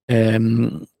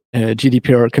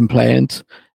GDPR compliant.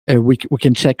 We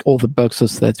can check all the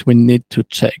boxes that we need to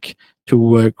check to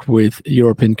work with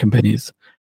European companies.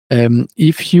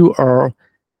 If you are,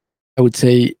 I would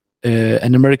say,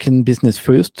 an American business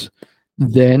first,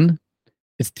 then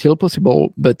it's still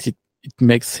possible, but it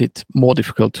makes it more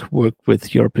difficult to work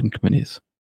with European companies.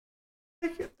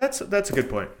 That's a good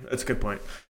point. That's a good point.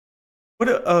 What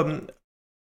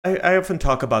I often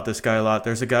talk about this guy a lot.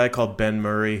 There's a guy called Ben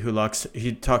Murray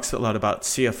he talks a lot about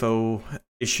CFO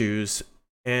issues,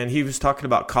 and he was talking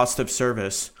about cost of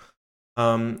service.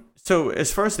 So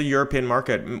as far as the European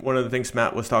market, one of the things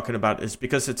Matt was talking about is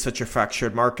because it's such a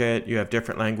fractured market, you have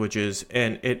different languages,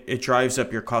 and it drives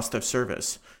up your cost of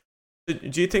service.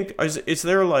 Do you think is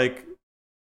there like,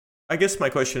 I guess my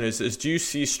question is do you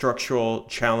see structural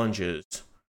challenges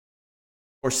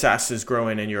or SaaS is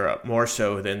growing in Europe more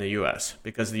so than the US?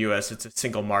 Because the US, it's a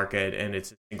single market and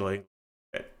it's a single English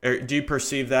market. Do you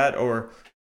perceive that, or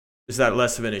is that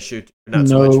less of an issue, not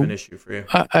so much of an No, issue for you?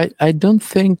 I don't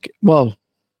think. Well,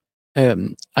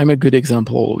 I'm a good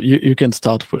example. You can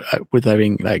start with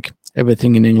having like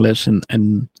everything in English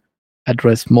and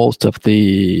address most of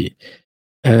the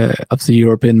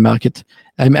European market.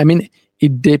 I mean,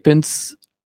 it depends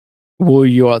who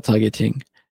you are targeting.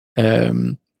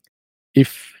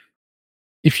 If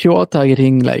you are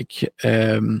targeting like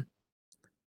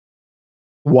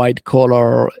white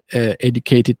collar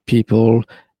educated people,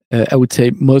 I would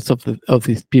say most of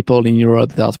these people in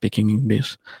Europe, they are speaking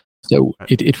English, so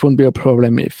Right. it won't be a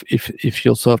problem if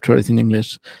your software is in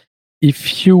English.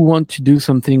 If you want to do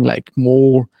something like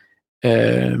more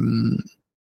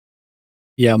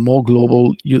more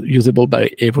global, usable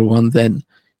by everyone, then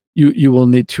you will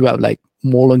need to have like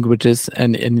more languages,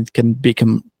 and it can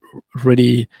become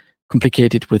really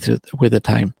complicated with the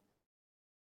time.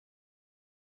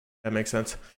 That makes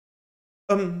sense.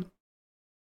 Well,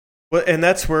 and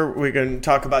that's where we're going to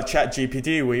talk about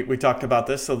ChatGPT. We talked about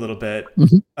this a little bit.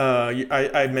 Mm-hmm.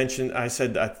 I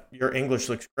said that your English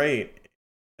looks great.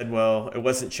 I said, well, it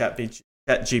wasn't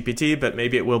ChatGPT, but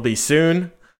maybe it will be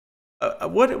soon.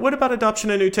 What about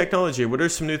adoption of new technology? What are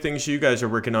some new things you guys are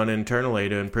working on internally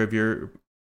to improve your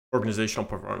organizational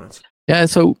performance? Yeah,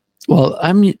 so well,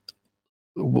 I'm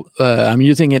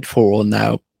using it for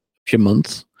now a few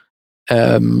months.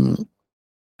 I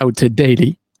would say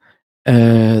daily.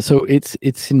 So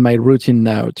it's in my routine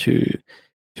now to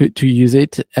use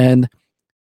it, and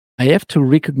I have to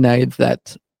recognize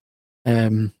that.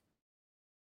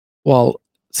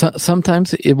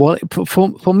 Sometimes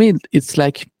for me it's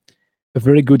like a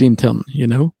very good intern, you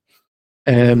know.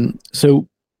 So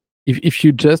if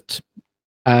you just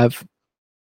have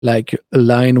like a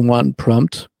line one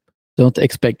prompt, don't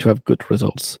expect to have good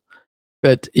results.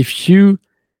 But if you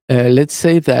let's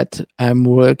say that I'm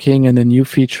working on a new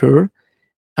feature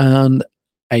and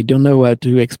I don't know how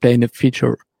to explain a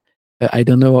feature. I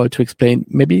don't know how to explain.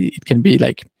 Maybe it can be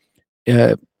like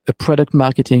a product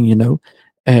marketing, you know,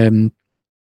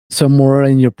 somewhere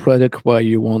in your product where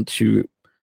you want to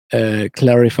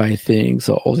clarify things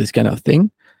or all this kind of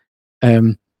thing.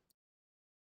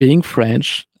 Being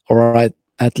French, or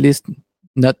at least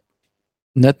not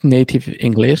native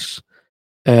English,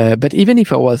 but even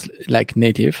if I was like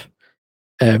native,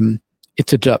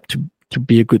 it's a job to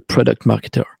be a good product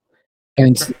marketer.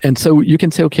 And so you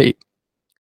can say, okay,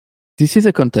 this is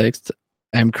a context.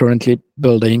 I'm currently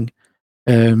building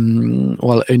a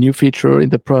new feature in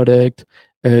the product.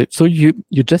 So you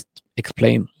just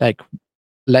explain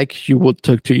like you would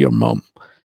talk to your mom,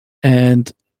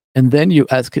 and then you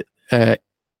ask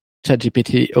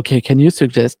ChatGPT, okay, can you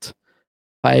suggest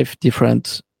 5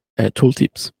 different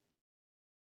tooltips?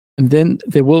 And then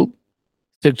they will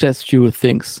suggest you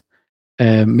things.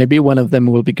 Maybe one of them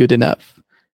will be good enough,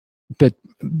 but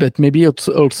maybe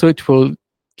also it will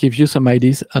give you some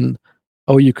ideas on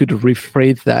how you could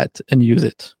rephrase that and use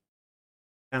it.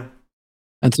 Yeah.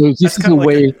 And so this is the like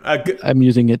way I'm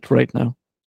using it right now.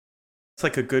 It's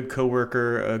like a good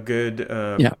coworker, a good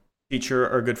teacher,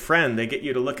 or a good friend. They get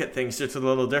you to look at things just a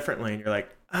little differently, and you're like,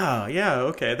 oh yeah,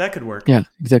 okay, that could work. Yeah,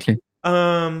 exactly.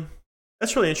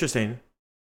 That's really interesting.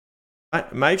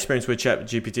 My experience with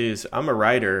ChatGPT is I'm a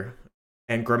writer,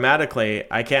 and grammatically,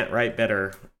 I can't write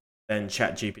better than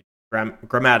ChatGPT.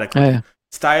 Grammatically,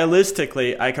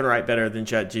 stylistically, I can write better than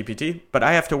ChatGPT, but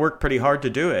I have to work pretty hard to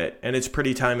do it, and it's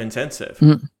pretty time intensive.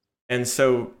 Mm. And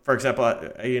so, for example,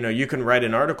 you can write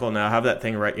an article now, have that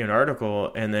thing write you an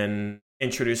article, and then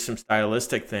introduce some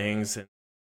stylistic things and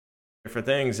different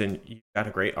things, and you've got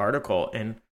a great article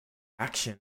and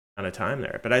action on a time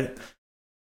there. But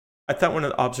I thought one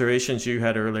of the observations you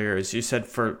had earlier is you said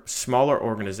for smaller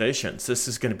organizations, this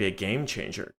is going to be a game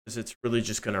changer because it's really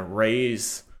just going to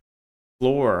raise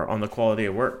floor on the quality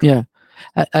of work. Yeah,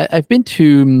 I've been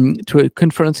to a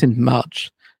conference in March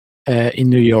in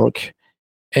New York.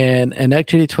 And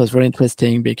actually, it was very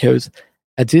interesting because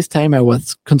at this time I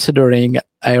was considering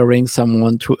hiring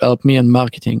someone to help me on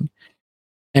marketing.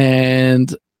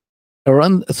 And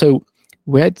so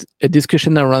we had a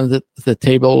discussion around the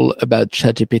table about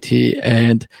ChatGPT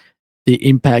and the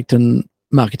impact on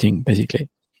marketing, basically.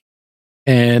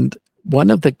 And one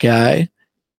of the guy,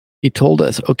 he told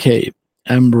us, okay,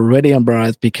 I'm really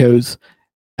embarrassed because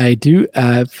I do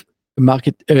have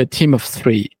a team of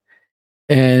 3,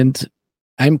 and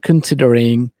I'm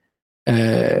considering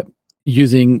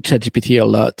using ChatGPT a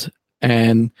lot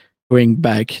and going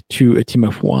back to a team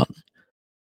of 1.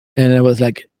 And I was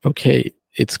like, okay,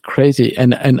 it's crazy.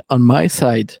 And on my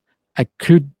side, I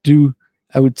could do,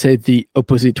 I would say, the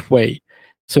opposite way.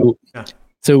 So Yeah.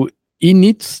 so he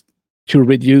needs to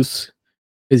reduce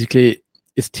basically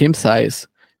his team size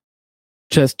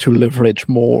just to leverage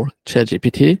more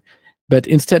ChatGPT. But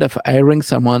instead of hiring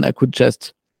someone, I could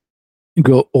just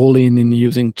go all in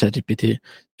using ChatGPT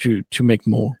to make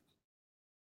more.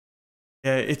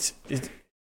 Yeah, it's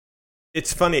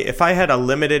funny. If I had a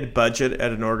limited budget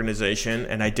at an organization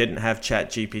and I didn't have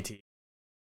ChatGPT,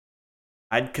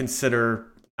 I'd consider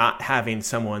not having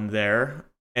someone there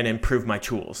and improve my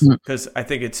tools, because I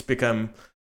think it's become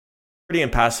pretty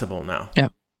impassable now. Yeah.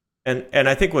 And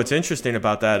I think what's interesting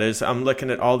about that is I'm looking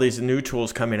at all these new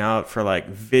tools coming out for like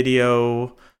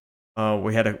video.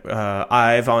 We had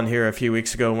Ive on here a few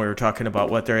weeks ago, and we were talking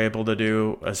about what they're able to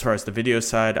do as far as the video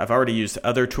side. I've already used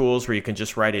other tools where you can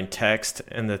just write in text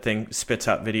and the thing spits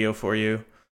out video for you.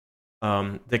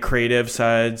 The creative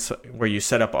sides where you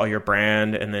set up all your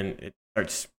brand and then it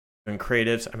starts doing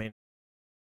creatives. I mean,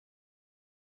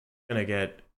 it's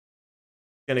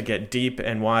gonna get deep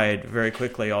and wide very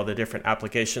quickly. All the different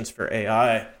applications for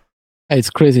AI. It's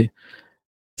crazy,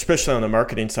 especially on the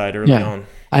marketing side early on.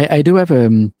 I do have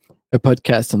a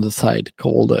podcast on the side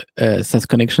called SaaS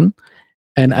Connection,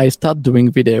 and I start doing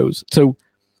videos. So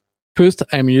first,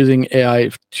 I'm using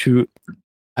AI to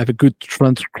have a good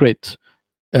transcript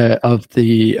of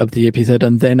the episode,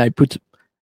 and then I put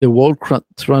the whole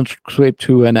transcript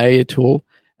to an AI tool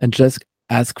and just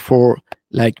ask for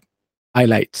like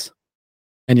highlights,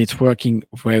 and it's working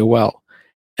very well.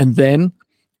 And then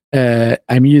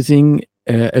I'm using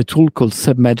a tool called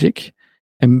Submagic,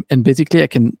 and basically I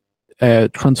can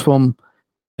transform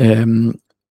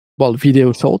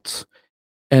video shorts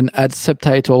and add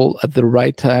subtitle at the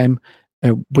right time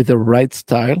with the right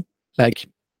style, like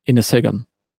in a second.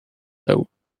 So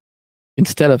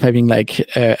instead of having like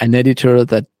an editor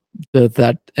that does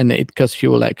that and it costs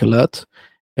you like a lot,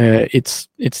 it's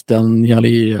done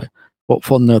nearly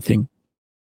for nothing.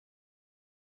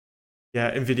 Yeah,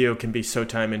 and video can be so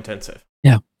time intensive.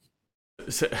 Yeah.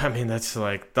 So, I mean, that's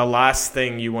like the last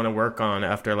thing you want to work on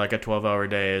after like a 12-hour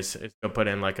day is go put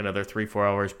in like another 3-4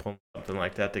 hours, pull something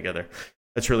like that together.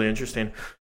 That's really interesting.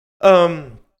 I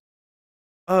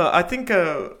think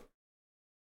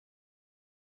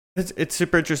it's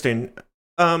super interesting.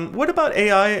 What about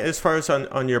AI as far as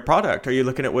on your product? Are you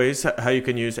looking at ways how you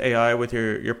can use AI with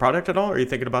your product at all? Are you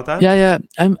thinking about that? Yeah.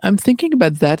 I'm thinking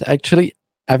about that. Actually,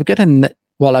 I've got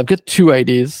 2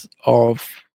 ideas of,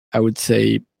 I would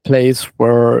say, place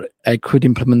where I could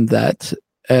implement that.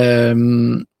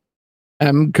 I'm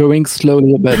going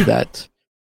slowly about that.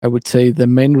 I would say the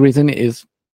main reason is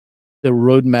the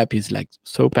roadmap is like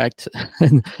so packed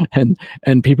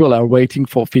and people are waiting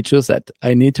for features that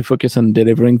I need to focus on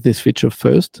delivering this feature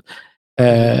first,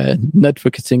 not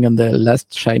focusing on the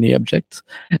last shiny object.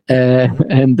 But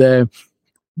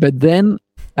then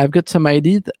I've got some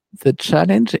ideas. The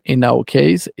challenge in our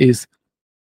case is,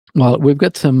 we've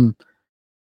got some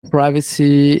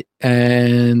privacy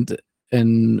and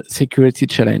security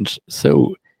challenge.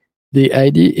 So the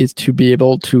idea is to be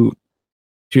able to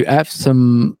have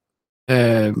some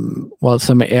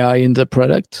some AI in the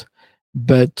product,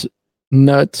 but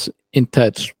not in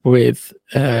touch with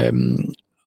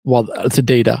the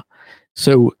data.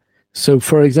 So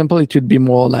for example, it would be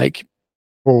more like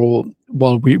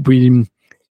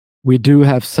we do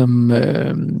have some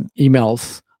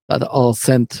emails that are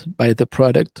sent by the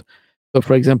product. So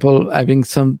for example, having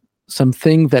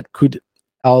something that could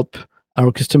help our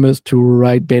customers to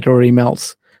write better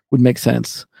emails would make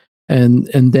sense. And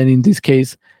then in this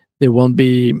case, there won't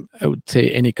be, I would say,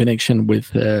 any connection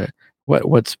with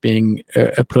what's being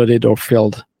uploaded or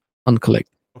filled on Collect.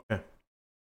 Okay.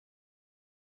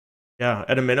 Yeah,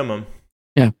 at a minimum.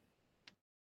 Yeah.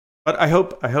 But I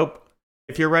hope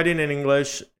if you're writing in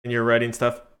English and you're writing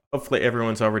stuff, hopefully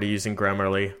everyone's already using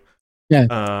Grammarly. Yeah.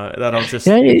 That'll just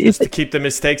to keep the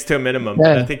mistakes to a minimum.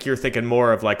 Yeah. But I think you're thinking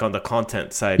more of like on the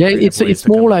content side. Yeah, it's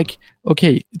more like,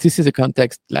 okay, this is a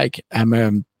context. Like I'm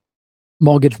a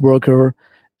mortgage broker.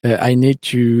 I need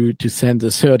to send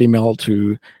a third email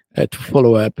to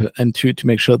follow up and to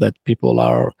make sure that people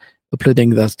are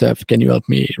uploading their stuff. Can you help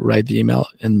me write the email?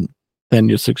 And then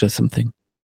you suggest something.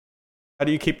 How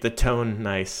do you keep the tone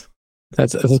nice?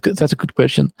 That's a good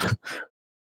question.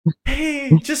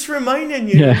 Hey, just reminding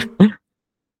you. Yeah.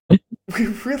 We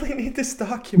really need this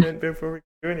document before we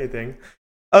do anything.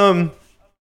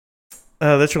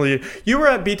 That's really you were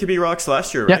at B2B Rocks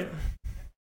last year, Yeah. right?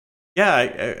 Yeah,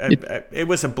 it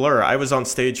was a blur. I was on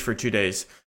stage for 2 days.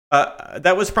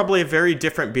 That was probably a very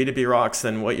different B2B Rocks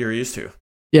than what you're used to.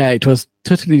 Yeah, it was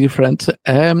totally different.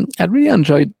 I really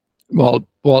enjoyed.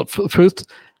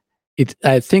 First,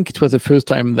 I think it was the first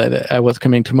time that I was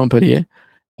coming to Montpellier,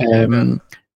 and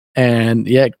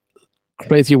yeah,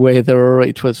 crazy weather.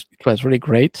 It was really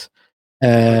great.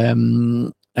 I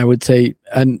would say,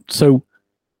 and so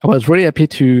I was really happy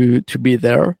to be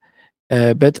there.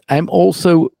 But I'm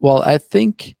also I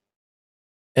think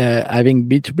having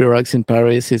B2B Rocks in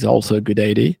Paris is also a good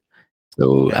idea.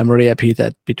 So I'm really happy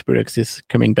that B2B Rocks is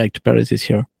coming back to Paris this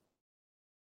year.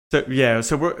 So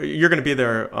you're going to be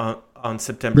there on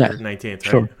September 19th, right?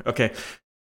 Sure. Okay.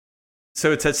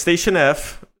 So it's at Station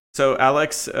F. So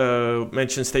Alex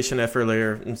mentioned Station F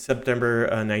earlier in September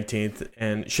 19th,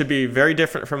 and it should be very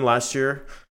different from last year.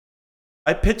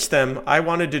 I pitched them. I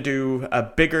wanted to do a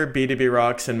bigger B2B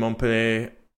Rocks in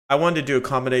Montpellier. I wanted to do a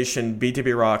combination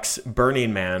B2B Rocks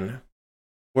Burning Man,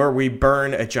 where we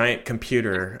burn a giant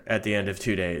computer at the end of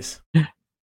 2 days.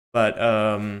 But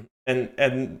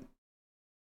and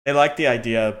they liked the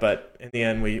idea, but in the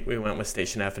end we went with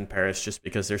Station F in Paris just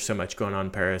because there's so much going on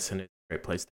in Paris and it's a great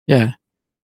place. Yeah,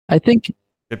 I think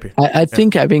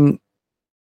think having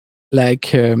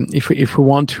if we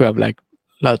want to have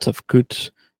lots of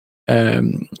good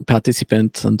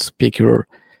participants and speaker,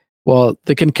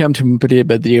 they can come to Montpellier,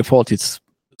 but the effort is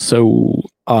so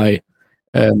high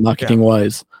marketing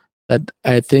wise that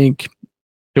I think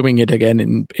doing it again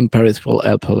in Paris will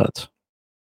help a lot.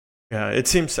 Yeah, it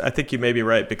seems, I think you may be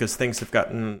right because things have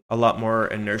gotten a lot more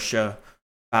inertia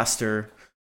faster.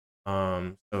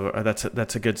 So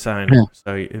that's a good sign. Yeah.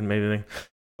 So maybe.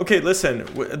 Okay, listen,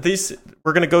 we're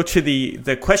going to go to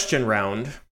the question round.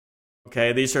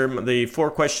 Okay, these are the 4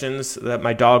 questions that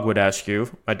my dog would ask you.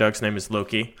 My dog's name is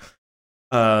Loki.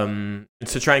 And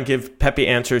so try and give peppy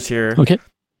answers here. Okay.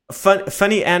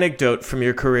 Funny anecdote from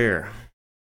your career.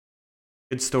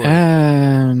 Good story.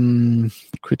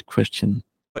 Good question.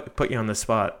 Put you on the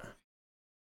spot.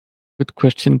 Good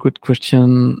question.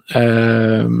 Could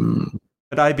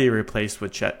I be replaced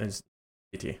with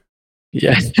ChatGPT?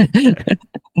 Yeah.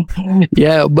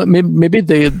 Yeah, but maybe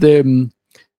the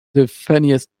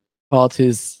funniest part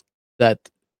is that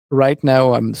right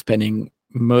now I'm spending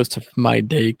most of my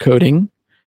day coding,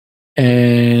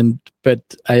 but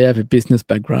I have a business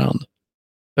background,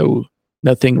 so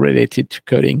nothing related to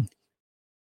coding.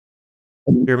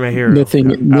 You're my hero.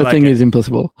 Nothing is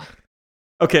impossible.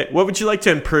 Okay, what would you like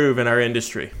to improve in our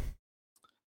industry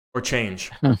or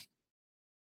change?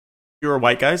 You're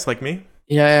white guys like me?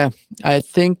 Yeah, I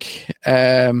think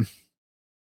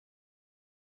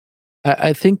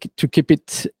I think to keep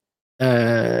it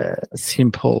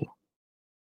simple,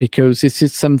 because this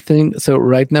is something. So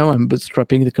right now I'm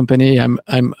bootstrapping the company. I'm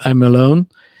alone,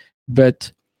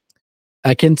 but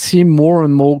I can see more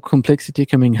and more complexity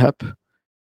coming up,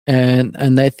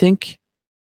 and I think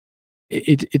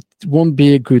it won't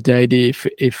be a good idea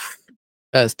if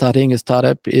starting a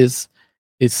startup is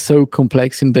so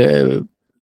complex in the,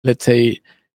 let's say,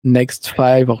 next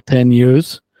 5 or 10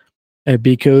 years,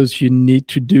 because you need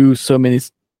to do so many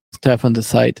stuff on the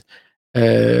side,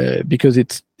 because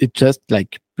it's just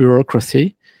like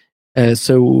bureaucracy.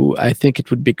 So I think it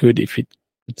would be good if it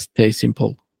stays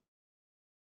simple.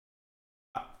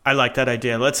 I like that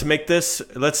idea. Let's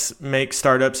make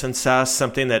startups and SaaS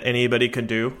something that anybody can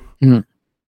do. Mm.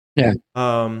 Yeah.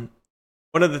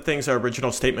 One of the things, our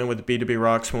original statement with B2B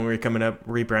Rocks when we were coming up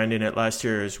rebranding it last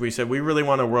year, is we said we really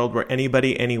want a world where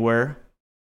anybody anywhere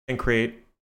can create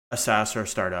a SaaS or a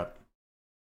startup,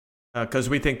 because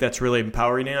we think that's really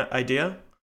empowering idea,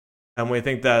 and we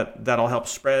think that that'll help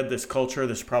spread this culture,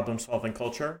 this problem-solving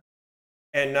culture,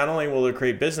 and not only will it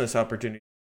create business opportunities,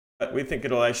 but we think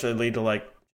it'll actually lead to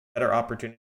better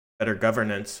opportunities, better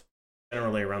governance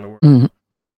generally around the world. Mm-hmm.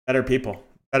 Better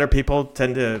people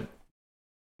tend to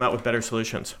out with better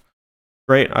solutions.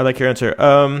 Great, I like your answer.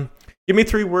 Give me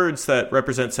 3 words that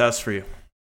represent SaaS for you.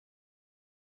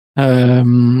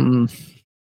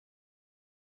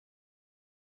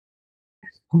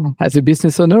 As a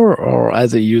business owner or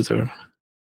as a user?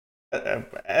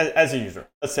 As a user.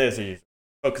 Let's say as a user.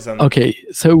 Focus on that. Okay,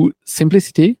 so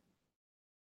simplicity.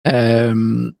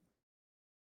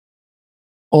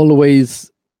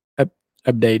 Always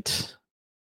update,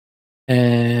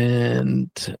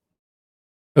 and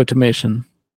automation.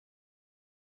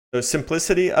 So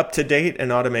simplicity, up to date,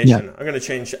 and automation. Yeah. I'm going to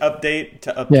change update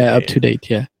to up to date. Yeah, up to date,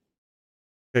 yeah.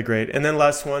 Okay, great. And then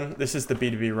last one, this is the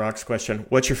B2B Rocks question.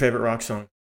 What's your favorite rock song?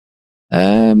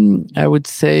 I would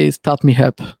say Start Me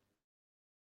Up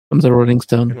from the Rolling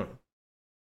Stone. Good one.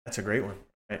 That's a great one.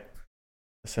 Right.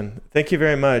 Listen, thank you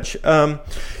very much.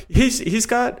 He's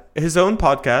got his own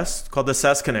podcast called the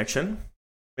SaaS Connection.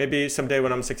 Maybe someday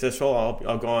when I'm successful,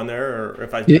 I'll go on there, or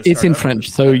if I it's in French,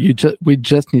 so we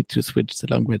just need to switch the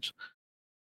language.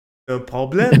 No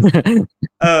problem.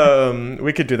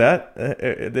 We could do that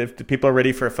if the people are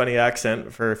ready for a funny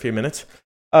accent for a few minutes.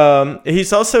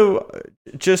 He's also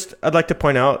I'd like to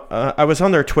point out, I was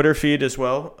on their Twitter feed as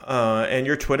well, and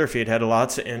your Twitter feed had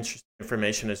lots of interesting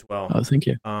information as well. Oh, thank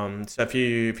you. So if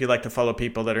you like to follow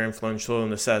people that are influential in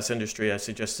the SaaS industry, I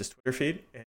suggest this Twitter feed.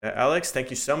 Alex,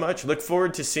 thank you so much. Look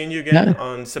forward to seeing you again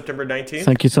on September 19th.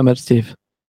 Thank you so much, Steve.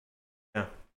 Yeah,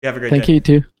 you have a great day. Thank you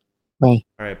too. Bye.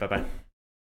 All right, bye-bye.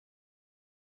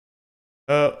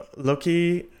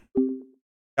 Loki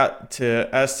got to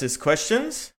ask his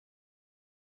questions.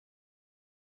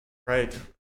 Right.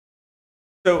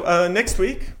 So next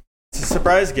week, it's a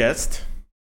surprise guest.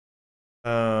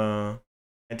 Can't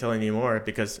tell any more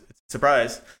because it's a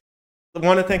surprise. I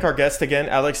want to thank our guest again,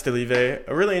 Alex Delive,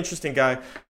 a really interesting guy.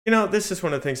 This is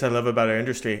one of the things I love about our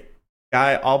industry.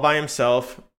 Guy all by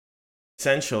himself,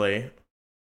 essentially,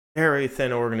 very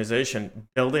thin organization,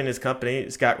 building his company.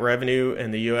 He's got revenue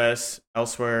in the US,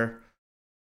 elsewhere.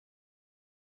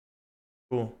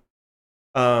 Cool.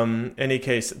 Any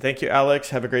case, thank you, Alex.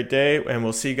 Have a great day, and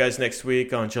we'll see you guys next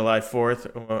week on July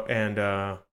 4th, and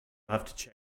I'll have to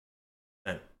check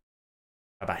then.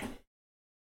 Bye-bye.